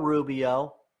 Marco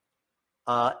Rubio,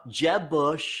 Jeb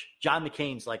Bush, John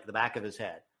McCain's like the back of his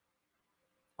head.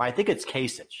 Or I think it's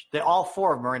Kasich. All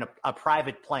four of them are in a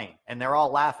private plane, and they're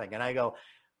all laughing. And I go,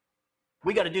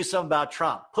 we got to do something about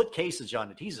Trump. Put Kasich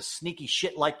on it. He's a sneaky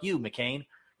shit like you, McCain.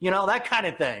 You know, that kind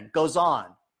of thing goes on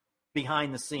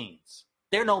behind the scenes.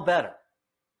 They're no better.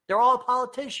 They're all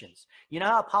politicians. You know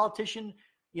how a politician,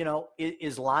 you know,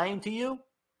 is lying to you?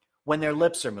 When their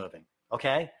lips are moving,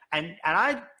 okay? And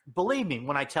I believe me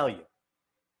when I tell you,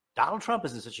 Donald Trump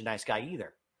isn't such a nice guy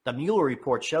either. The Mueller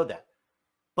report showed that.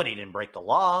 But he didn't break the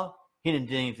law. He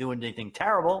didn't do anything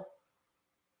terrible.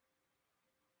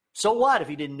 So what if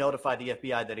he didn't notify the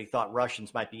FBI that he thought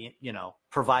Russians might be, you know,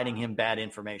 providing him bad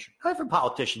information? Every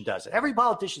politician does it. Every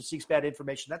politician seeks bad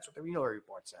information. That's what the Mueller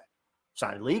report said. It's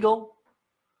not illegal,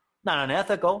 not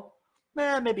unethical.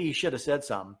 Maybe he should have said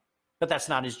something, but that's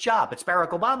not his job. It's Barack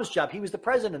Obama's job. He was the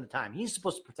president at the time. He's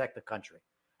supposed to protect the country.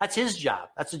 That's his job.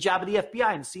 That's the job of the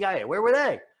FBI and the CIA. Where were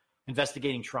they?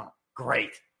 Investigating Trump.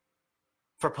 Great.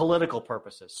 For political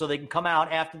purposes. So they can come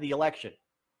out after the election.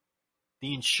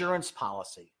 The insurance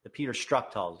policy that Peter Strzok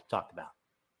talked about.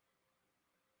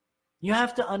 You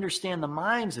have to understand the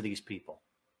minds of these people.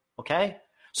 Okay?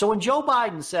 So when Joe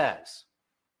Biden says,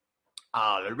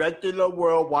 the rest of the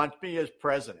world wants me as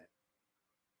president,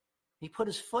 he put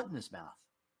his foot in his mouth.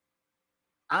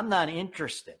 I'm not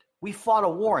interested. We fought a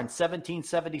war in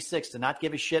 1776 to not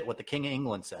give a shit what the King of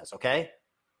England says, okay?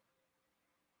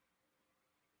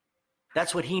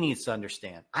 That's what he needs to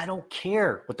understand. I don't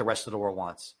care what the rest of the world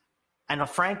wants. And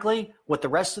frankly, what the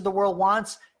rest of the world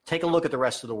wants, take a look at the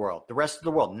rest of the world. The rest of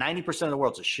the world, 90% of the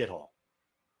world's a shithole.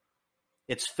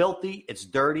 It's filthy. It's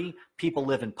dirty. People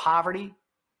live in poverty.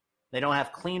 They don't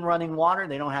have clean running water.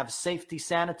 They don't have safety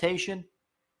sanitation.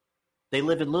 They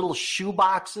live in little shoe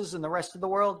boxes in the rest of the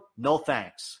world. No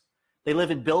thanks. They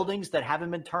live in buildings that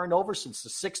haven't been turned over since the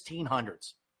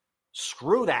 1600s.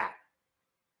 Screw that.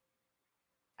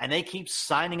 And they keep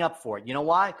signing up for it. You know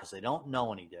why? Because they don't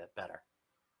know any better.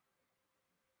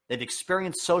 They've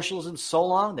experienced socialism so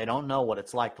long, they don't know what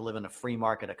it's like to live in a free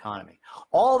market economy.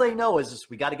 All they know is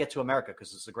we got to get to America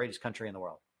because it's the greatest country in the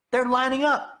world. They're lining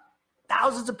up.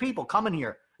 Thousands of people coming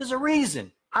here. There's a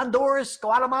reason. Honduras,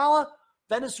 Guatemala,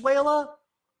 Venezuela,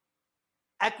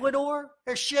 Ecuador,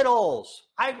 they're shitholes.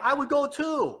 I would go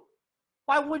too.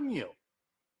 Why wouldn't you?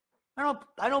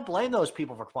 I don't blame those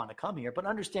people for wanting to come here, but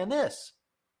understand this.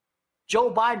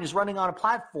 Joe Biden is running on a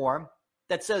platform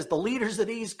that says the leaders of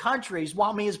these countries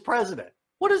want me as president.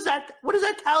 What does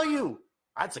that tell you?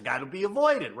 That's a guy to be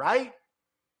avoided, right?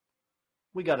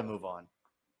 We got to move on.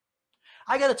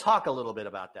 I got to talk a little bit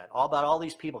about that, about all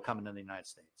these people coming to the United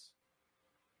States.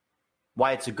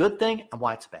 Why it's a good thing and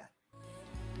why it's bad.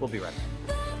 We'll be right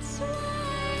back.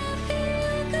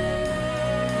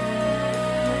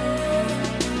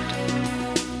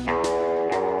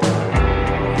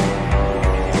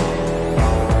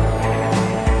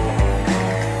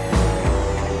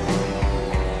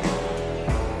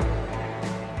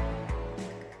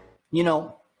 You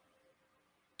know,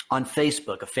 on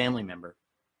Facebook, a family member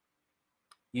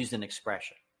used an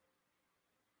expression,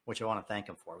 which I want to thank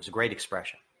him for. It was a great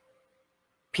expression.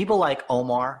 People like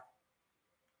Omar,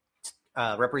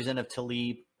 Representative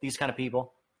Tlaib, these kind of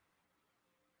people,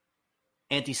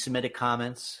 anti-Semitic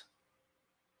comments,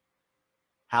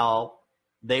 how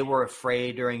they were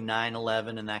afraid during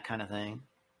 9/11 and that kind of thing,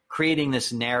 creating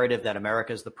this narrative that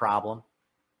America is the problem.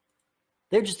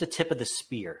 They're just the tip of the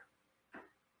spear.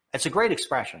 It's a great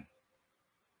expression.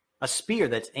 A spear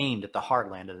that's aimed at the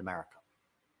heartland of America.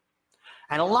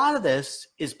 And a lot of this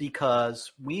is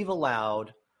because we've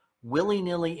allowed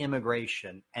willy-nilly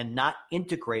immigration and not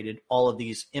integrated all of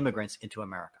these immigrants into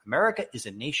America. America is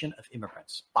a nation of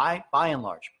immigrants, by and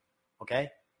large, okay?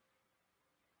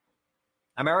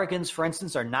 Americans, for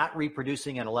instance, are not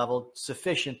reproducing at a level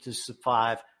sufficient to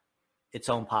survive its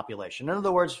own population. In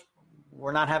other words,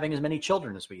 we're not having as many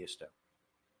children as we used to.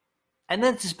 And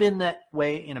that's been that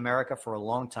way in America for a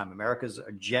long time. Americans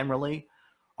generally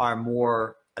are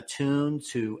more attuned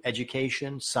to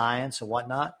education, science, and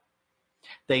whatnot.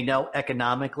 They know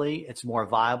economically it's more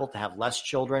viable to have less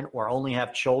children or only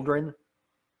have children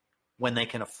when they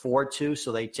can afford to,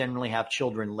 so they generally have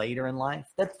children later in life.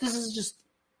 This is just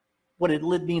what it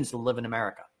means to live in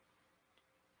America.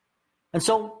 And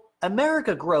so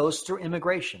America grows through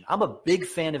immigration. I'm a big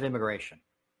fan of immigration.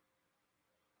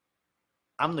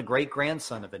 I'm the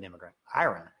great-grandson of an immigrant,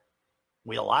 Ireland.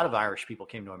 A lot of Irish people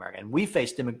came to America, and we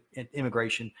faced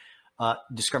immigration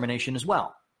discrimination as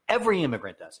well. Every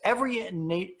immigrant does. Every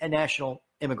national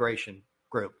immigration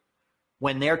group,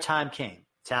 when their time came,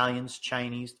 Italians,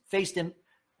 Chinese, faced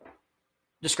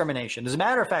discrimination. As a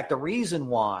matter of fact, the reason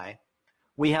why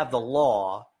we have the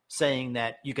law saying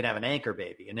that you can have an anchor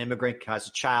baby, an immigrant has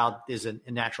a child, is a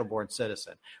natural-born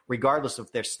citizen, regardless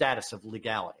of their status of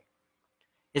legality,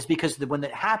 is because when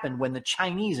it happened, when the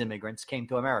Chinese immigrants came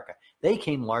to America, they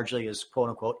came largely as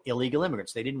quote-unquote illegal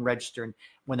immigrants. They didn't register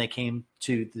when they came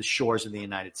to the shores of the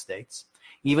United States,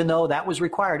 even though that was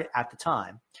required at the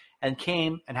time, and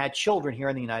came and had children here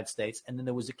in the United States. And then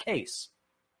there was a case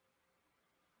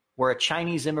where a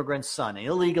Chinese immigrant's son, an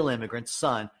illegal immigrant's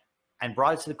son, and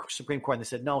brought it to the Supreme Court, and they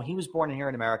said, no, he was born here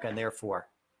in America, and therefore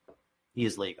he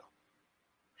is legal.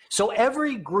 So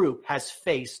every group has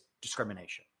faced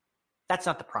discrimination. That's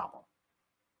not the problem,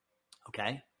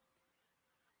 okay?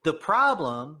 The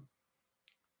problem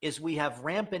is we have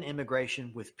rampant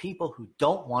immigration with people who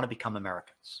don't want to become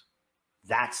Americans.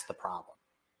 That's the problem.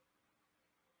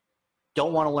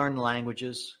 Don't want to learn the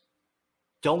languages,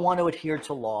 don't want to adhere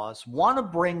to laws, want to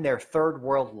bring their third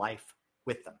world life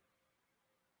with them.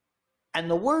 And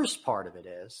the worst part of it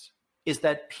is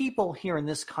that people here in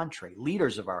this country,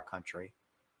 leaders of our country,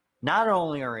 not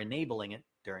only are enabling it,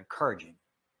 they're encouraging it.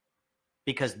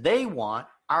 Because they want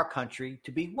our country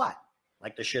to be what?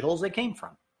 Like the shitholes they came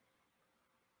from.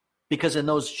 Because in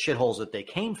those shitholes that they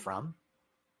came from,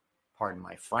 pardon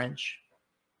my French,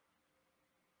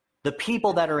 the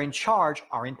people that are in charge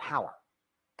are in power.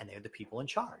 And they're the people in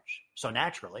charge. So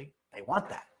naturally, they want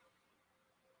that.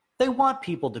 They want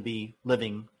people to be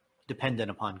living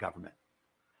dependent upon government.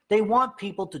 They want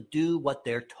people to do what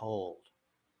they're told.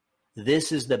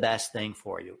 This is the best thing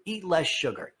for you. Eat less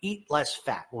sugar. Eat less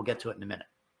fat. We'll get to it in a minute.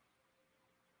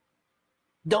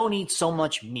 Don't eat so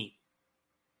much meat.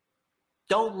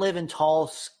 Don't live in tall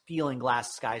steel and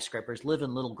glass skyscrapers. Live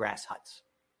in little grass huts.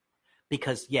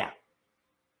 Because,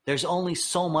 there's only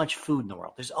so much food in the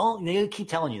world. They keep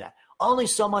telling you that. Only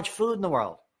so much food in the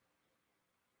world.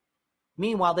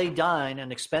 Meanwhile, they dine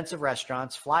in expensive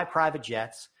restaurants, fly private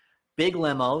jets, big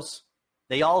limos.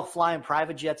 They all fly in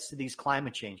private jets to these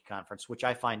climate change conferences, which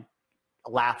I find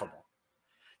laughable.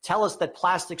 Tell us that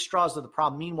plastic straws are the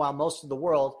problem. Meanwhile, most of the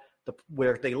world,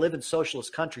 where they live in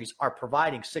socialist countries, are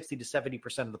providing 60 to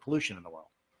 70% of the pollution in the world.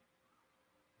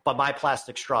 But my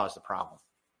plastic straw is the problem.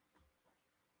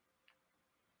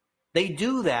 They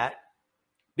do that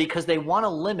because they want to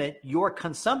limit your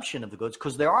consumption of the goods,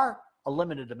 because there are a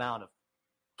limited amount of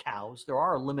cows. There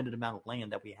are a limited amount of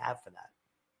land that we have for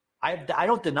that. I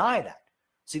don't deny that.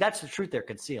 See, that's the truth they're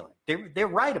concealing. They're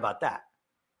right about that.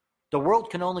 The world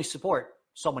can only support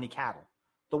so many cattle.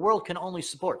 The world can only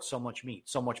support so much meat,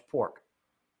 so much pork.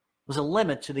 There's a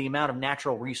limit to the amount of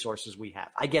natural resources we have.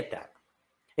 I get that.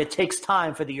 It takes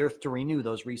time for the earth to renew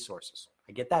those resources.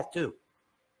 I get that too.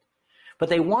 But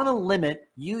they want to limit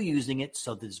you using it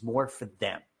so there's more for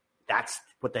them. That's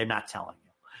what they're not telling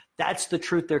you. That's the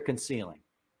truth they're concealing.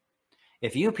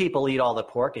 If you people eat all the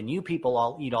pork and you people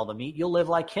all eat all the meat, you'll live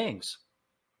like kings.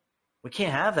 We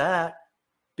can't have that,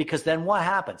 because then what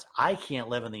happens? I can't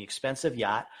live in the expensive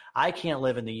yacht. I can't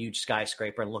live in the huge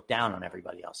skyscraper and look down on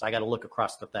everybody else. I got to look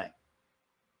across the thing.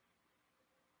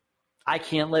 I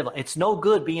can't live. It's no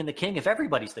good being the king if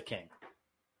everybody's the king,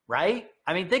 right?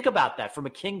 I mean, think about that from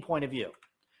a king point of view,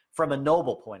 from a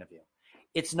noble point of view.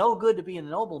 It's no good to be a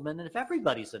nobleman if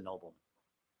everybody's a nobleman.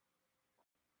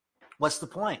 What's the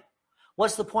point?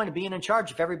 What's the point of being in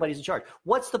charge if everybody's in charge?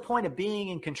 What's the point of being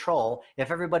in control if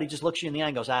everybody just looks you in the eye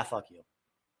and goes, fuck you.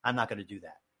 I'm not going to do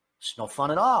that. It's no fun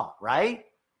at all, right?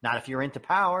 Not if you're into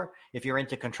power, if you're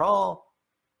into control,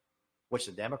 which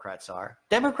the Democrats are.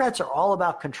 Democrats are all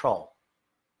about control.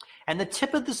 And the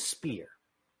tip of the spear,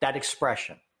 that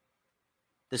expression,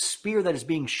 the spear that is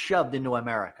being shoved into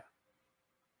America,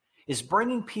 is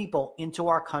bringing people into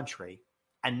our country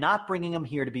and not bringing them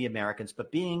here to be Americans,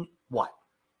 but being what?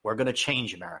 We're going to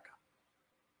change America.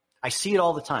 I see it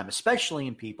all the time, especially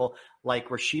in people like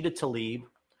Rashida Tlaib,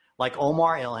 like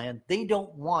Omar Ilhan. They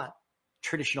don't want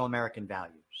traditional American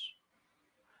values.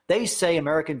 They say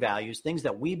American values, things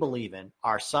that we believe in,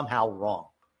 are somehow wrong.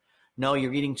 No,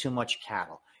 you're eating too much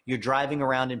cattle. You're driving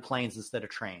around in planes instead of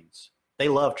trains. They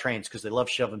love trains because they love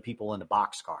shoving people into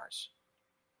boxcars.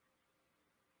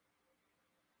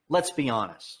 Let's be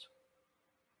honest.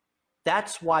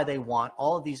 That's why they want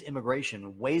all of these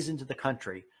immigration ways into the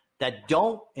country that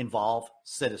don't involve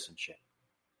citizenship.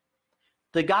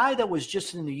 The guy that was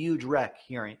just in the huge wreck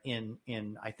here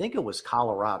in I think it was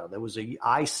Colorado. There was a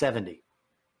I-70.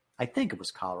 I think it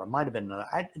was Colorado. It might have been.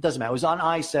 It doesn't matter. It was on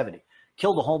I-70.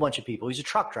 Killed a whole bunch of people. He's a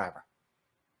truck driver.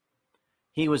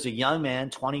 He was a young man,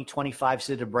 20, 25,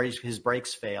 said his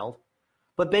brakes failed.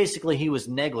 But basically, he was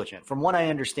negligent. From what I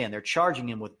understand, they're charging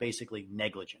him with basically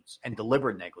negligence and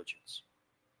deliberate negligence.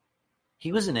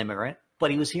 He was an immigrant,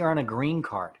 but he was here on a green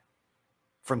card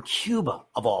from Cuba,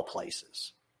 of all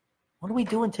places. What are we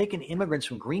doing taking immigrants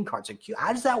from green cards in Cuba?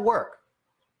 How does that work?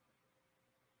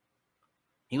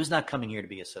 He was not coming here to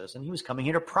be a citizen. He was coming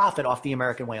here to profit off the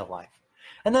American way of life.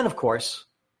 And then, of course,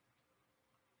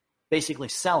 basically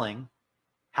selling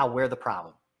how we're the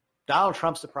problem. Donald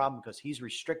Trump's the problem because he's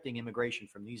restricting immigration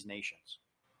from these nations.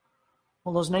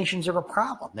 Well, those nations are a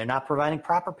problem. They're not providing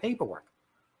proper paperwork.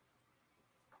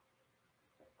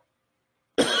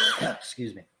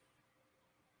 Excuse me.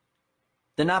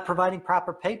 They're not providing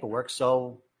proper paperwork,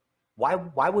 so why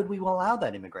would we allow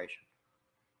that immigration?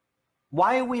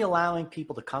 Why are we allowing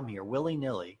people to come here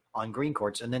willy-nilly on green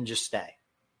cards and then just stay?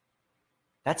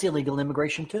 That's illegal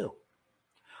immigration too.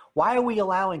 Why are we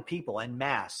allowing people en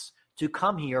masse to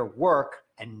come here, work,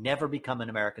 and never become an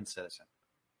American citizen?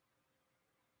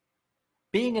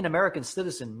 Being an American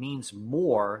citizen means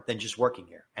more than just working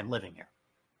here and living here.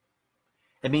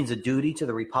 It means a duty to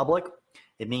the republic.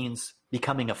 It means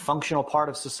becoming a functional part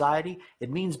of society. It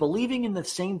means believing in the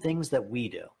same things that we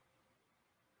do.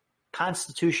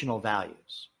 Constitutional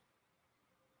values.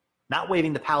 Not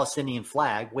waving the Palestinian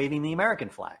flag, waving the American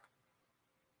flag.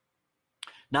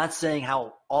 Not saying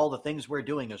how all the things we're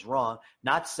doing is wrong.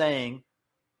 Not saying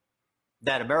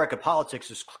that American politics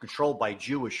is controlled by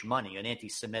Jewish money, an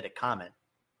anti-Semitic comment.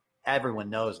 Everyone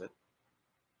knows it.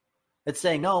 It's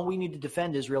saying, no, we need to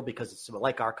defend Israel because it's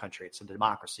like our country. It's a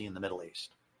democracy in the Middle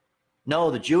East.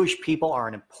 No, the Jewish people are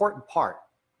an important part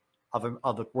of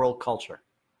the world culture.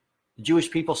 The Jewish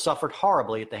people suffered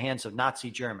horribly at the hands of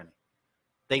Nazi Germany.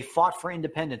 They fought for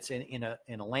independence in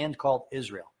a land called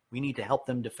Israel. We need to help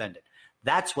them defend it.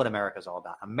 That's what America's all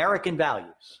about, American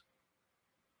values.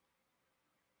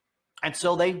 And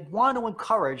so they want to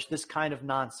encourage this kind of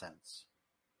nonsense,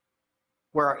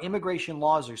 where our immigration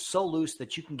laws are so loose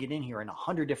that you can get in here in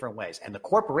 100 different ways. And the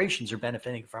corporations are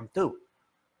benefiting from too.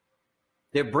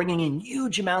 They're bringing in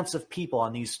huge amounts of people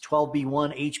on these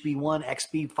 12B1, HB1,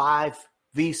 XB5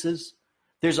 visas.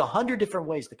 There's 100 different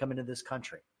ways to come into this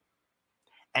country.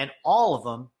 And all of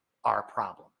them are a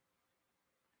problem.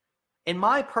 In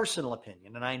my personal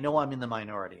opinion, and I know I'm in the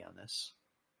minority on this,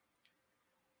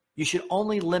 you should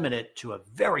only limit it to a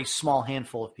very small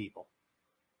handful of people.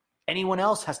 Anyone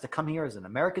else has to come here as an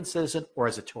American citizen or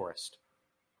as a tourist.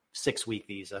 6-week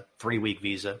visa, 3-week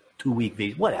visa, 2-week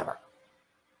visa, whatever.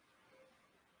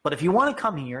 But if you want to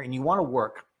come here and you want to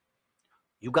work,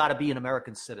 you got to be an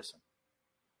American citizen,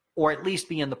 or at least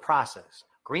be in the process.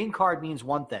 Green card means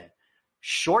one thing.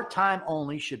 Short time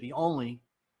only should be only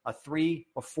a 3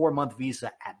 or 4 month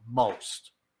visa at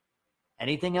most.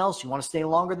 Anything else, you want to stay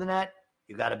longer than that,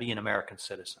 you got to be an American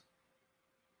citizen.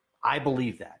 I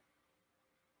believe that.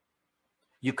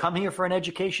 You come here for an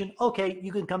education, okay,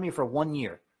 you can come here for 1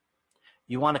 year.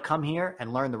 You want to come here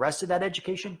and learn the rest of that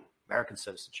education? American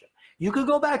citizenship. You could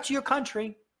go back to your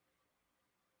country,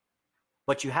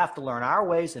 but you have to learn our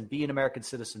ways and be an American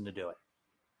citizen to do it.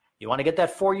 You want to get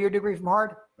that 4-year degree from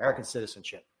Harvard? American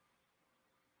citizenship.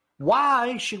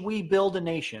 Why should we build a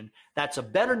nation that's a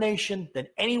better nation than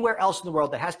anywhere else in the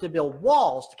world that has to build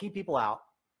walls to keep people out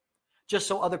just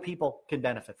so other people can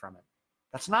benefit from it?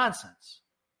 That's nonsense.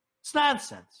 It's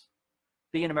nonsense.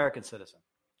 Be an American citizen.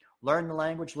 Learn the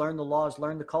language, learn the laws,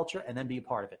 learn the culture, and then be a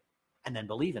part of it. And then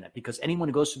believe in it, because anyone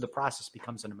who goes through the process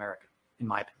becomes an American, in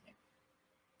my opinion.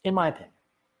 In my opinion.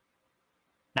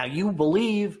 Now, you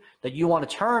believe that you want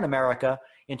to turn America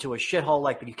into a shithole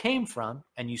like you came from,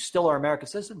 and you still are an American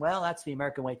citizen, well, that's the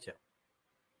American way too.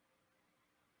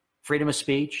 Freedom of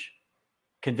speech,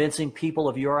 convincing people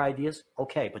of your ideas,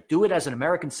 okay, but do it as an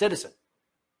American citizen.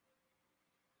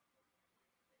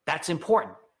 That's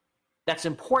important. That's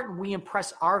important we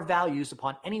impress our values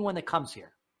upon anyone that comes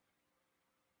here.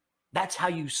 That's how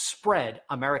you spread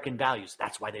American values.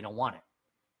 That's why they don't want it.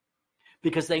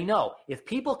 Because they know if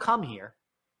people come here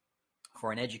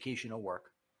for an education or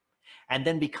work and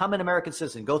then become an American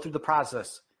citizen, go through the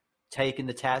process, taking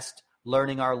the test,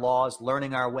 learning our laws,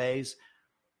 learning our ways,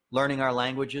 learning our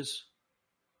languages.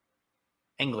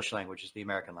 English language is the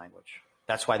American language.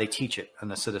 That's why they teach it in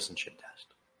the citizenship test.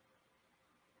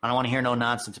 I don't want to hear no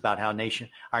nonsense about how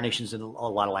our nation's in a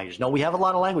lot of languages. No, we have a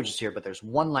lot of languages here, but there's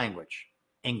one language,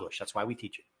 English. That's why we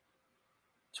teach it.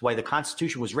 That's why the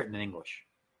Constitution was written in English,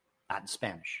 not in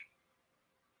Spanish.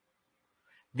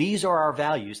 These are our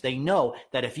values. They know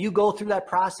that if you go through that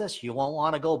process, you won't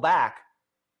want to go back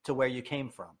to where you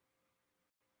came from.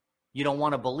 You don't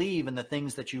want to believe in the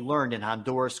things that you learned in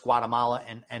Honduras, Guatemala,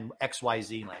 and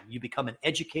XYZ land. You become an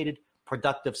educated,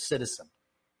 productive citizen.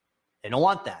 They don't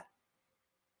want that.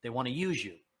 They want to use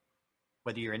you,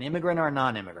 whether you're an immigrant or a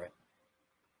non-immigrant.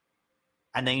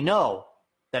 And they know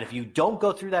that if you don't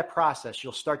go through that process,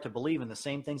 you'll start to believe in the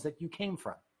same things that you came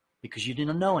from because you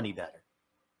didn't know any better.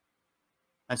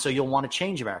 And so you'll want to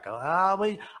change America.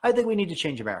 I think we need to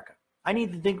change America. I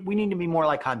need to think we need to be more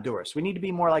like Honduras. We need to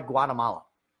be more like Guatemala.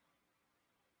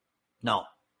 No.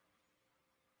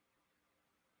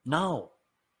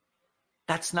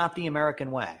 That's not the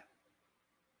American way.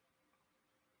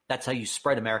 That's how you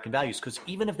spread American values. Because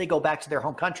even if they go back to their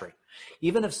home country,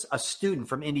 even if a student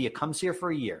from India comes here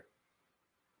for a year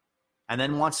and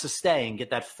then wants to stay and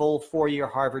get that full 4-year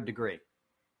Harvard degree,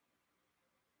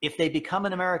 if they become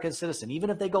an American citizen, even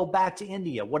if they go back to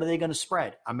India, what are they going to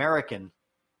spread? American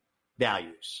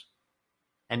values.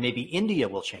 And maybe India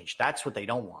will change. That's what they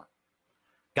don't want.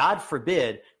 God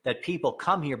forbid that people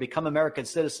come here, become American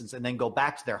citizens, and then go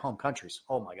back to their home countries.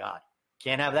 Oh, my God.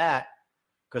 Can't have that,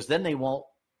 because then they won't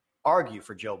argue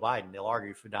for Joe Biden. They'll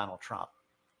argue for Donald Trump.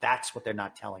 That's what they're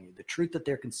not telling you, the truth that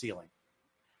they're concealing.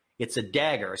 It's a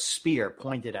dagger, a spear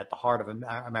pointed at the heart of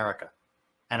America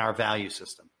and our value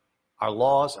system, our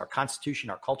laws, our Constitution,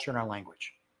 our culture, and our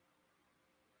language.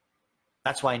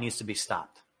 That's why it needs to be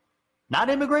stopped.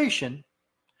 Not immigration,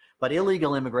 but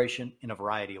illegal immigration in a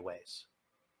variety of ways.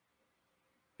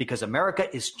 Because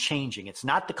America is changing. It's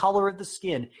not the color of the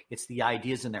skin, it's the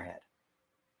ideas in their head.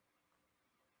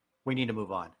 We need to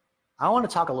move on. I want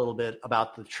to talk a little bit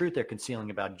about the truth they're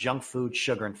concealing about junk food,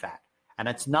 sugar, and fat. And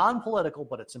it's non-political,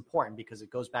 but it's important because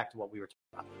it goes back to what we were talking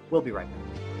about. We'll be right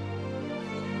back.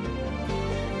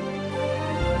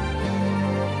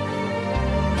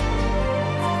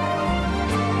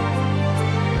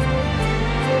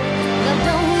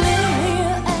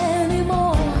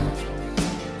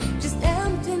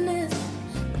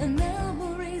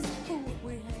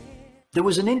 There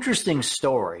was an interesting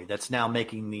story that's now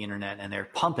making the internet, and they're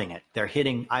pumping it. They're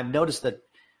hitting. I've noticed that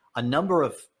a number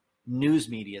of news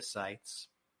media sites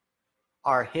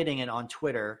are hitting it on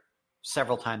Twitter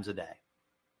several times a day.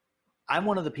 I'm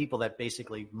one of the people that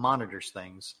basically monitors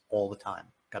things all the time.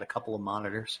 Got a couple of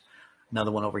monitors,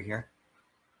 another one over here.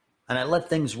 And I let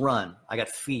things run. I got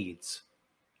feeds.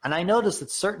 And I notice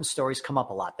that certain stories come up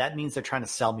a lot. That means they're trying to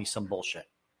sell me some bullshit.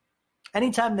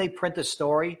 Anytime they print a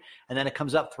story and then it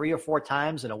comes up 3 or 4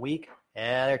 times in a week,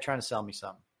 they're trying to sell me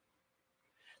something.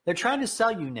 They're trying to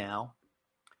sell you now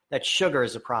that sugar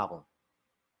is a problem.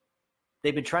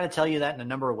 They've been trying to tell you that in a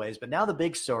number of ways, but now the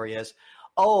big story is,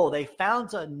 they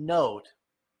found a note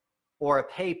or a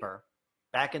paper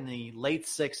back in the late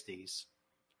 60s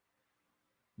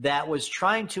that was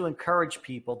trying to encourage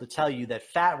people to tell you that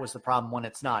fat was the problem when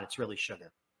it's not. It's really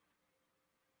sugar.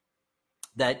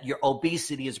 That your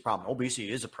obesity is a problem.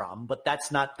 Obesity is a problem, but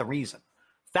that's not the reason.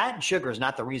 Fat and sugar is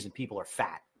not the reason people are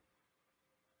fat.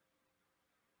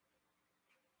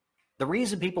 The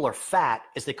reason people are fat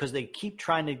is because they keep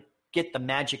trying to get the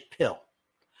magic pill.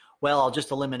 Well, I'll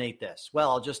just eliminate this. Well,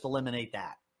 I'll just eliminate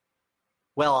that.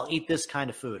 Well, I'll eat this kind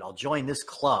of food. I'll join this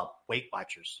club, Weight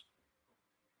Watchers.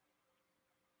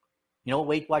 You know what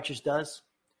Weight Watchers does?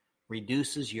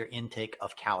 Reduces your intake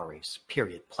of calories,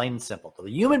 period. Plain and simple. The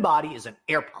human body is an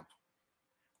air pump.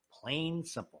 Plain and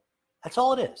simple. That's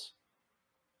all it is.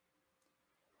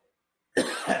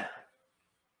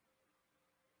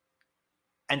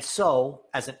 And so,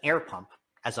 as an air pump,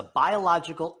 as a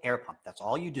biological air pump, that's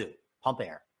all you do. Pump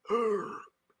air.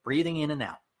 Breathing in and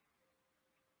out.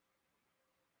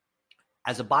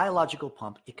 As a biological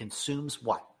pump, it consumes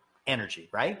what? Energy,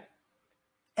 right?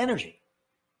 Energy.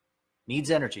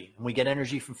 Needs energy, and we get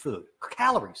energy from food.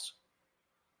 Calories.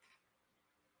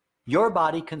 Your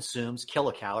body consumes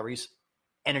kilocalories,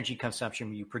 energy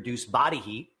consumption. You produce body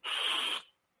heat,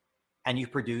 and you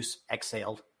produce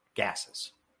exhaled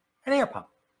gases. An air pump.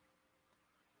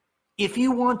 If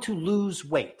you want to lose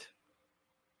weight,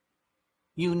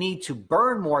 you need to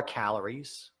burn more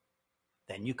calories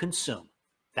than you consume.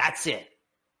 That's it.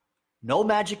 No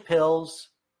magic pills,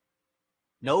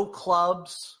 no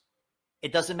clubs.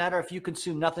 It doesn't matter if you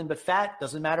consume nothing but fat.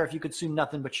 Doesn't matter if you consume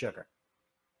nothing but sugar.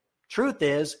 Truth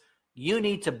is, you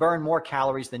need to burn more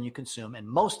calories than you consume, and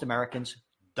most Americans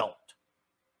don't.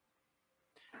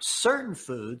 Certain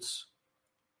foods,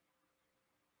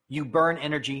 you burn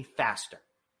energy faster,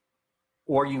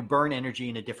 or you burn energy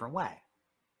in a different way.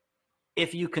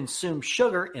 If you consume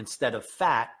sugar instead of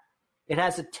fat, it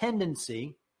has a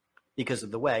tendency, because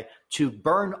of the way, to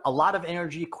burn a lot of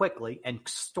energy quickly and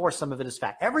store some of it as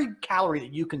fat. Every calorie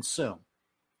that you consume,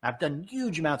 I've done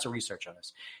huge amounts of research on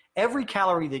this, every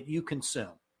calorie that you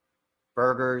consume,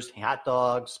 burgers, hot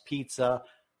dogs, pizza,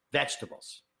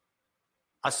 vegetables,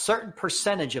 a certain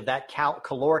percentage of that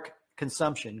caloric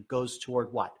consumption goes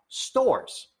toward what?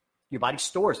 Stores. Your body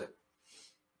stores it.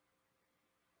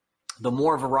 The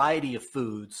more variety of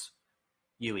foods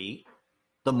you eat,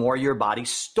 the more your body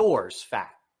stores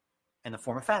fat in the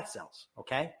form of fat cells,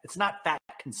 okay? It's not fat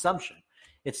consumption.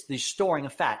 It's the storing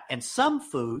of fat. And some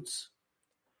foods,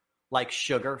 like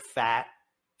sugar, fat,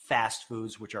 fast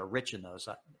foods, which are rich in those,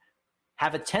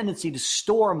 have a tendency to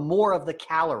store more of the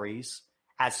calories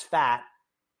as fat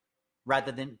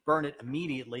rather than burn it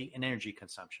immediately in energy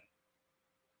consumption.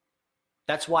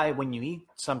 That's why when you eat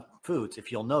some foods,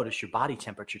 if you'll notice, your body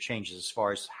temperature changes as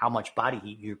far as how much body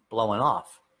heat you're blowing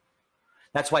off.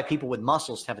 That's why people with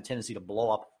muscles have a tendency to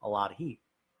blow up a lot of heat.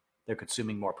 They're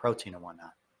consuming more protein and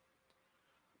whatnot.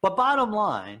 But bottom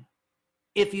line,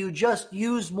 if you just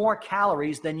use more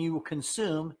calories than you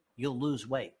consume, you'll lose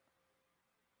weight.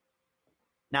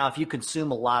 Now, if you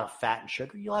consume a lot of fat and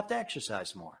sugar, you'll have to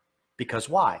exercise more. Because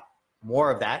why?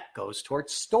 More of that goes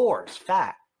towards stores,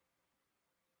 fat.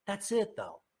 That's it,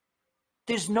 though.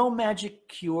 There's no magic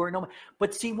cure.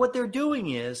 But see, what they're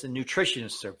doing is, and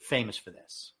nutritionists are famous for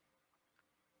this,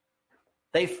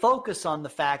 they focus on the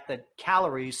fact that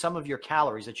calories, some of your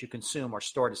calories that you consume are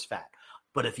stored as fat.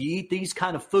 But if you eat these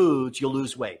kind of foods, you'll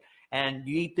lose weight. And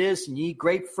you eat this and you eat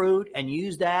grapefruit and you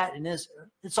use that and this,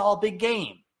 it's all big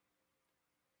game.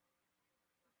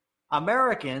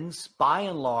 Americans, by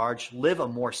and large, live a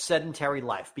more sedentary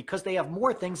life because they have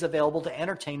more things available to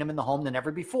entertain them in the home than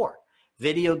ever before.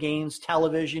 Video games,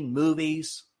 television,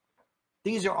 movies.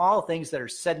 These are all things that are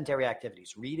sedentary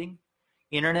activities. Reading,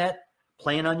 internet,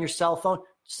 playing on your cell phone,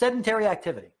 sedentary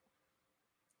activity.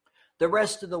 The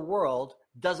rest of the world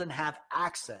doesn't have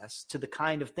access to the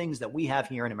kind of things that we have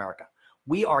here in America.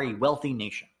 We are a wealthy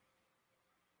nation.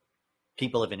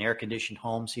 People live in air-conditioned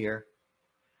homes here.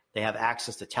 They have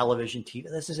access to television,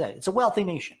 TV. This is it. It's a wealthy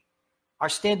nation. Our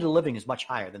standard of living is much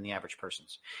higher than the average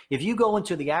person's. If you go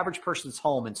into the average person's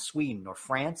home in Sweden or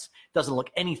France, it doesn't look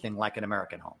anything like an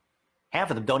American home. Half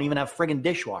of them don't even have friggin'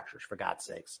 dishwashers, for God's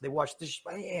sakes. They wash dishes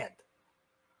by hand.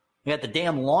 You got the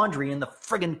damn laundry in the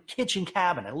friggin' kitchen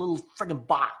cabinet, a little friggin'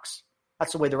 box.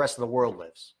 That's the way the rest of the world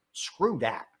lives. Screw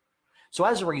that. So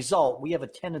as a result, we have a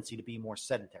tendency to be more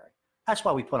sedentary. That's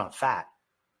why we put on fat.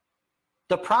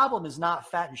 The problem is not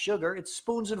fat and sugar, it's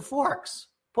spoons and forks.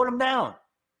 Put them down.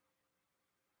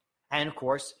 And of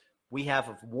course, we have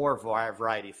a more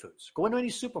variety of foods. Go into any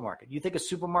supermarket. You think a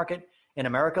supermarket in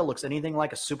America looks anything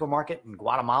like a supermarket in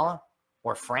Guatemala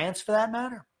or France for that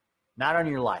matter? Not on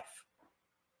your life.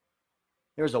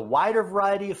 There's a wider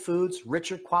variety of foods,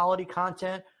 richer quality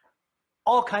content,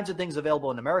 all kinds of things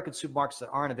available in American supermarkets that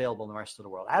aren't available in the rest of the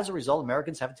world. As a result,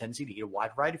 Americans have a tendency to eat a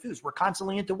wide variety of foods. We're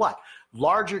constantly into what?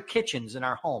 Larger kitchens in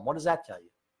our home. What does that tell you?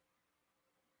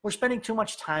 We're spending too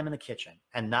much time in the kitchen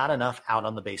and not enough out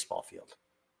on the baseball field.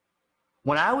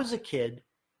 When I was a kid,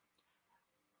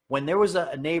 when there was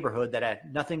a neighborhood that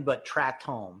had nothing but tract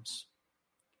homes,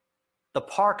 the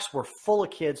parks were full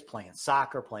of kids playing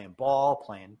soccer, playing ball,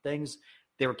 playing things.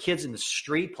 There were kids in the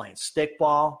street playing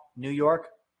stickball. New York,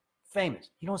 famous.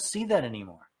 You don't see that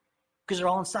anymore because they're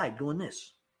all inside doing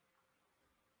this.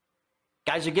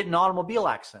 Guys are getting automobile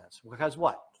accidents because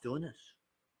what? Doing this.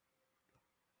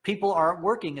 People aren't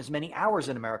working as many hours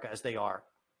in America as they are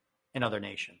in other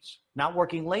nations. Not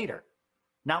working later.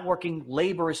 Not working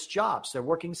laborious jobs. They're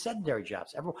working sedentary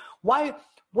jobs. Why?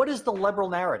 What is the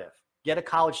liberal narrative? Get a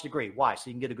college degree. Why?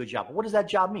 So you can get a good job. But what does that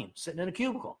job mean? Sitting in a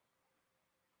cubicle.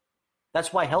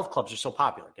 That's why health clubs are so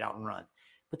popular. Get out and run.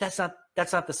 But that's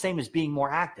not the same as being more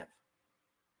active.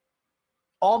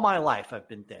 All my life I've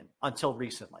been thin until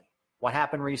recently. What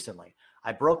happened recently?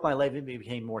 I broke my leg and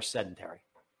became more sedentary.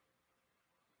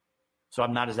 So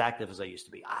I'm not as active as I used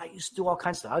to be. I used to do all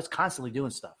kinds of stuff. I was constantly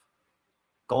doing stuff.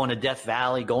 Going to Death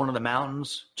Valley, going to the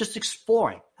mountains, just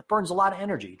exploring. That burns a lot of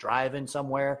energy. Driving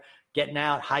somewhere, getting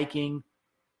out, hiking,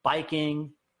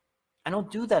 biking. I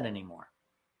don't do that anymore.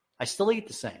 I still eat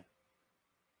the same.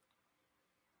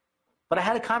 But I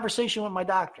had a conversation with my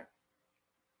doctor.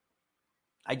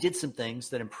 I did some things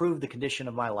that improved the condition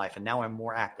of my life, and now I'm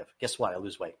more active. Guess what? I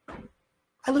lose weight.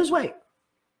 I lose weight.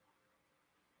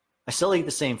 I still eat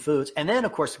the same foods. And then,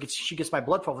 of course, she gets my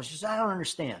blood profile. She says, I don't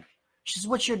understand. She says,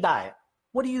 what's your diet?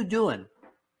 What are you doing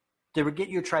to get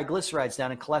your triglycerides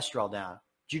down and cholesterol down?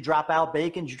 Did you drop out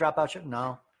bacon? Did you drop out sugar?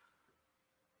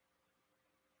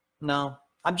 No.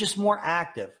 I'm just more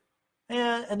active.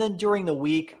 And then during the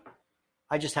week,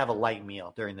 I just have a light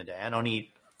meal during the day. I don't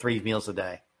eat 3 meals a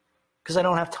day because I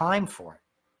don't have time for it.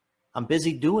 I'm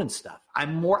busy doing stuff.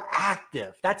 I'm more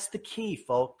active. That's the key,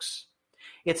 folks.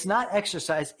 It's not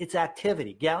exercise, it's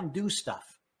activity. Get out and do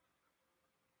stuff.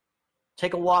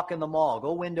 Take a walk in the mall,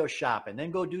 go window shopping, then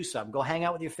go do something. Go hang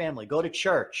out with your family, go to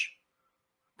church.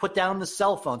 Put down the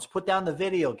cell phones, put down the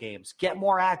video games, get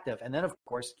more active, and then, of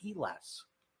course, eat less.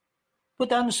 Put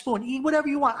down the spoon, eat whatever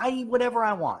you want. I eat whatever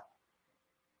I want.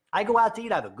 I go out to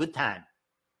eat, I have a good time.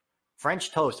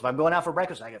 French toast. If I'm going out for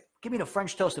breakfast, I go, give me the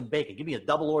French toast and bacon. Give me a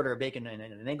double order of bacon and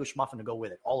an English muffin to go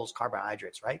with it. All those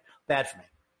carbohydrates, right? Bad for me.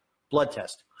 Blood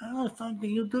test. How the fuck do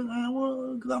you do?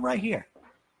 I'm right here.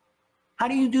 How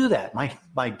do you do that?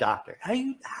 My doctor.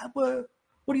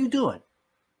 What are you doing?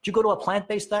 Did you go to a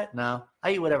plant-based diet? No,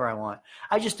 I eat whatever I want.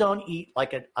 I just don't eat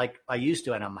like I used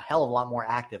to, and I'm a hell of a lot more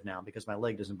active now because my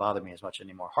leg doesn't bother me as much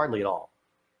anymore, hardly at all.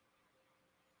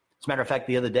 As a matter of fact,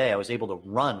 the other day I was able to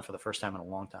run for the first time in a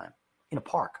long time in a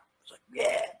park. I was like,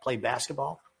 yeah, play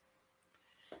basketball.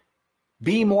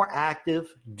 Be more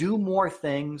active, do more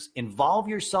things, involve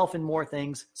yourself in more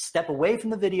things, step away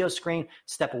from the video screen,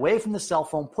 step away from the cell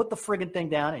phone, put the friggin' thing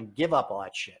down and give up all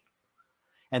that shit.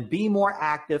 And be more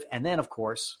active. And then, of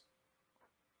course,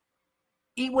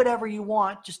 eat whatever you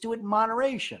want. Just do it in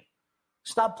moderation.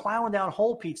 Stop plowing down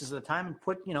whole pizzas at a time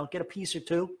and get a piece or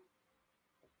two.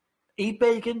 Eat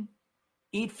bacon,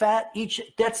 eat fat, eat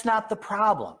shit. That's not the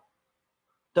problem.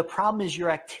 The problem is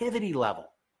your activity level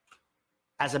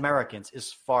as Americans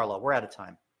is far low. We're out of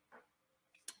time.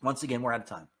 Once again, we're out of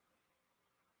time.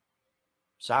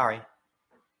 Sorry.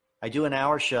 I do an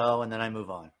hour show and then I move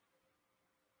on.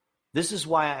 This is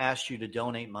why I asked you to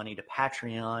donate money to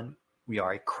Patreon. We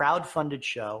are a crowd-funded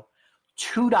show.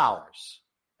 $2.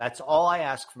 That's all I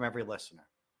ask from every listener.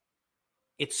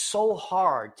 It's so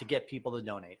hard to get people to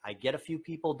donate. I get a few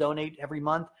people donate every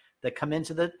month that come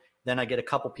into then I get a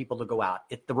couple people to go out.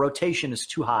 The rotation is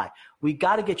too high. We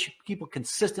got to get people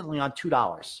consistently on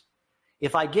 $2.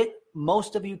 If I get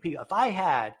most of you people,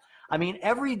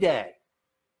 every day,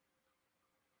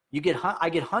 I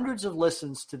get hundreds of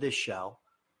listens to this show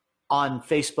on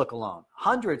Facebook alone,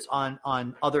 hundreds on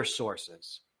other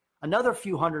sources, another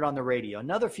few hundred on the radio,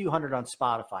 another few hundred on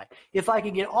Spotify. If I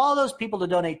could get all those people to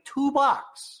donate $2,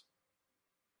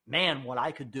 man, what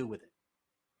I could do with it.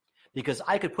 Because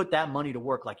I could put that money to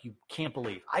work like you can't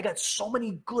believe. I got so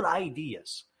many good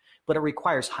ideas, but it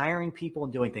requires hiring people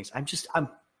and doing things. I'm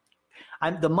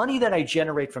the money that I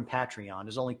generate from Patreon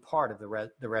is only part of the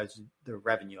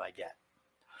revenue I get.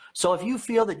 So if you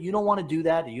feel that you don't want to do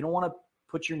that, you don't want to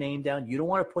put your name down, you don't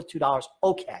want to put $2,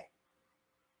 okay.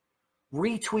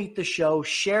 Retweet the show,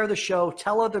 share the show,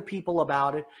 tell other people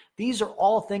about it. These are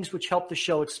all things which help the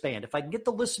show expand. If I can get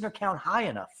the listener count high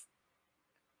enough,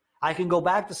 I can go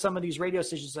back to some of these radio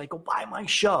stations and say, go buy my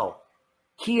show.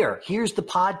 Here's the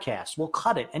podcast. We'll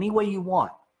cut it any way you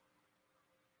want.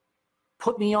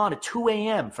 Put me on at 2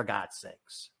 a.m., for God's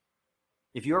sakes.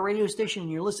 If you're a radio station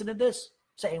and you're listening to this,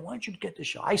 say, why don't you get this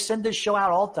show? I send this show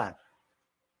out all the time.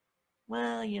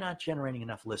 Well, you're not generating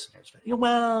enough listeners.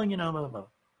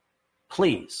 Well,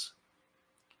 please.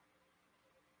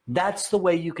 That's the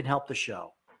way you can help the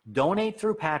show. Donate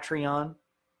through Patreon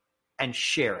and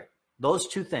share it. Those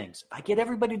two things. If I get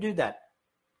everybody to do that,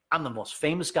 I'm the most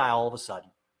famous guy all of a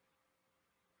sudden.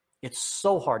 It's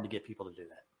so hard to get people to do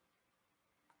that.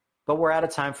 But we're out of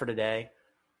time for today.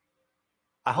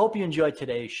 I hope you enjoyed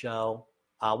today's show.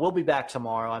 We'll be back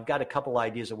tomorrow. I've got a couple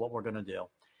ideas of what we're going to do.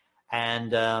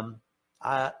 And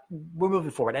we're moving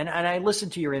forward. And I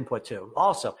listen to your input too.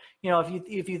 Also,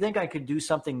 if you think I could do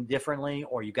something differently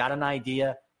or you got an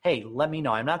idea, hey, let me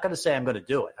know. I'm not going to say I'm going to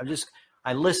do it.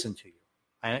 I listen to you.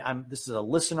 This is a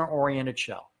listener-oriented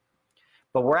show.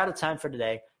 But we're out of time for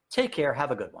today. Take care. Have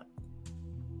a good one.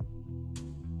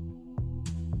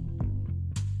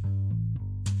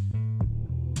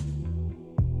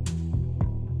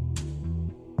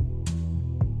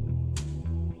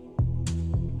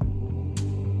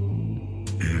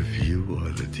 If you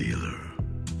are the dealer,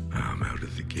 I'm out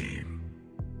of the game.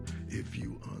 If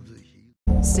you are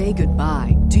the say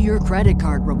goodbye to your credit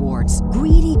card rewards.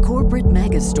 Greedy corporate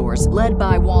mega stores, led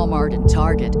by Walmart and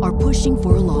Target, are pushing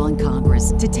for a law in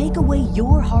Congress to take away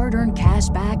your hard-earned cash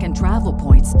back and travel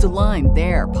points to line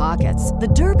their pockets. The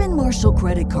Durbin-Marshall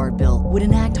credit card bill would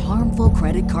enact harmful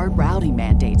credit card routing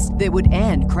mandates that would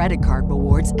end credit card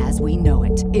rewards as we know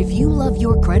it. If you love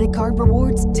your credit card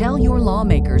rewards, tell your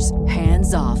lawmakers,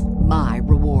 hands off my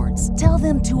rewards. Tell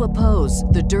them to oppose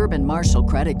the Durbin-Marshall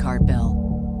credit card bill.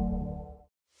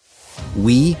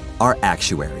 We are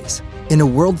actuaries. In a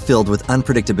world filled with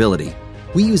unpredictability,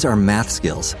 we use our math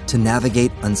skills to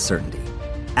navigate uncertainty.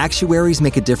 Actuaries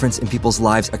make a difference in people's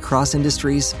lives across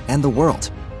industries and the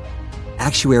world.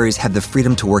 Actuaries have the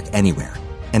freedom to work anywhere,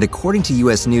 and according to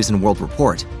U.S. News & World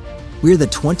Report, we're the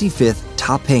 25th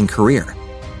top-paying career.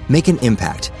 Make an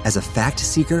impact as a fact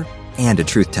seeker and a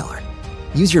truth teller.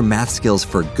 Use your math skills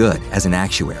for good as an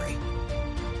actuary.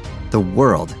 The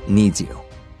world needs you.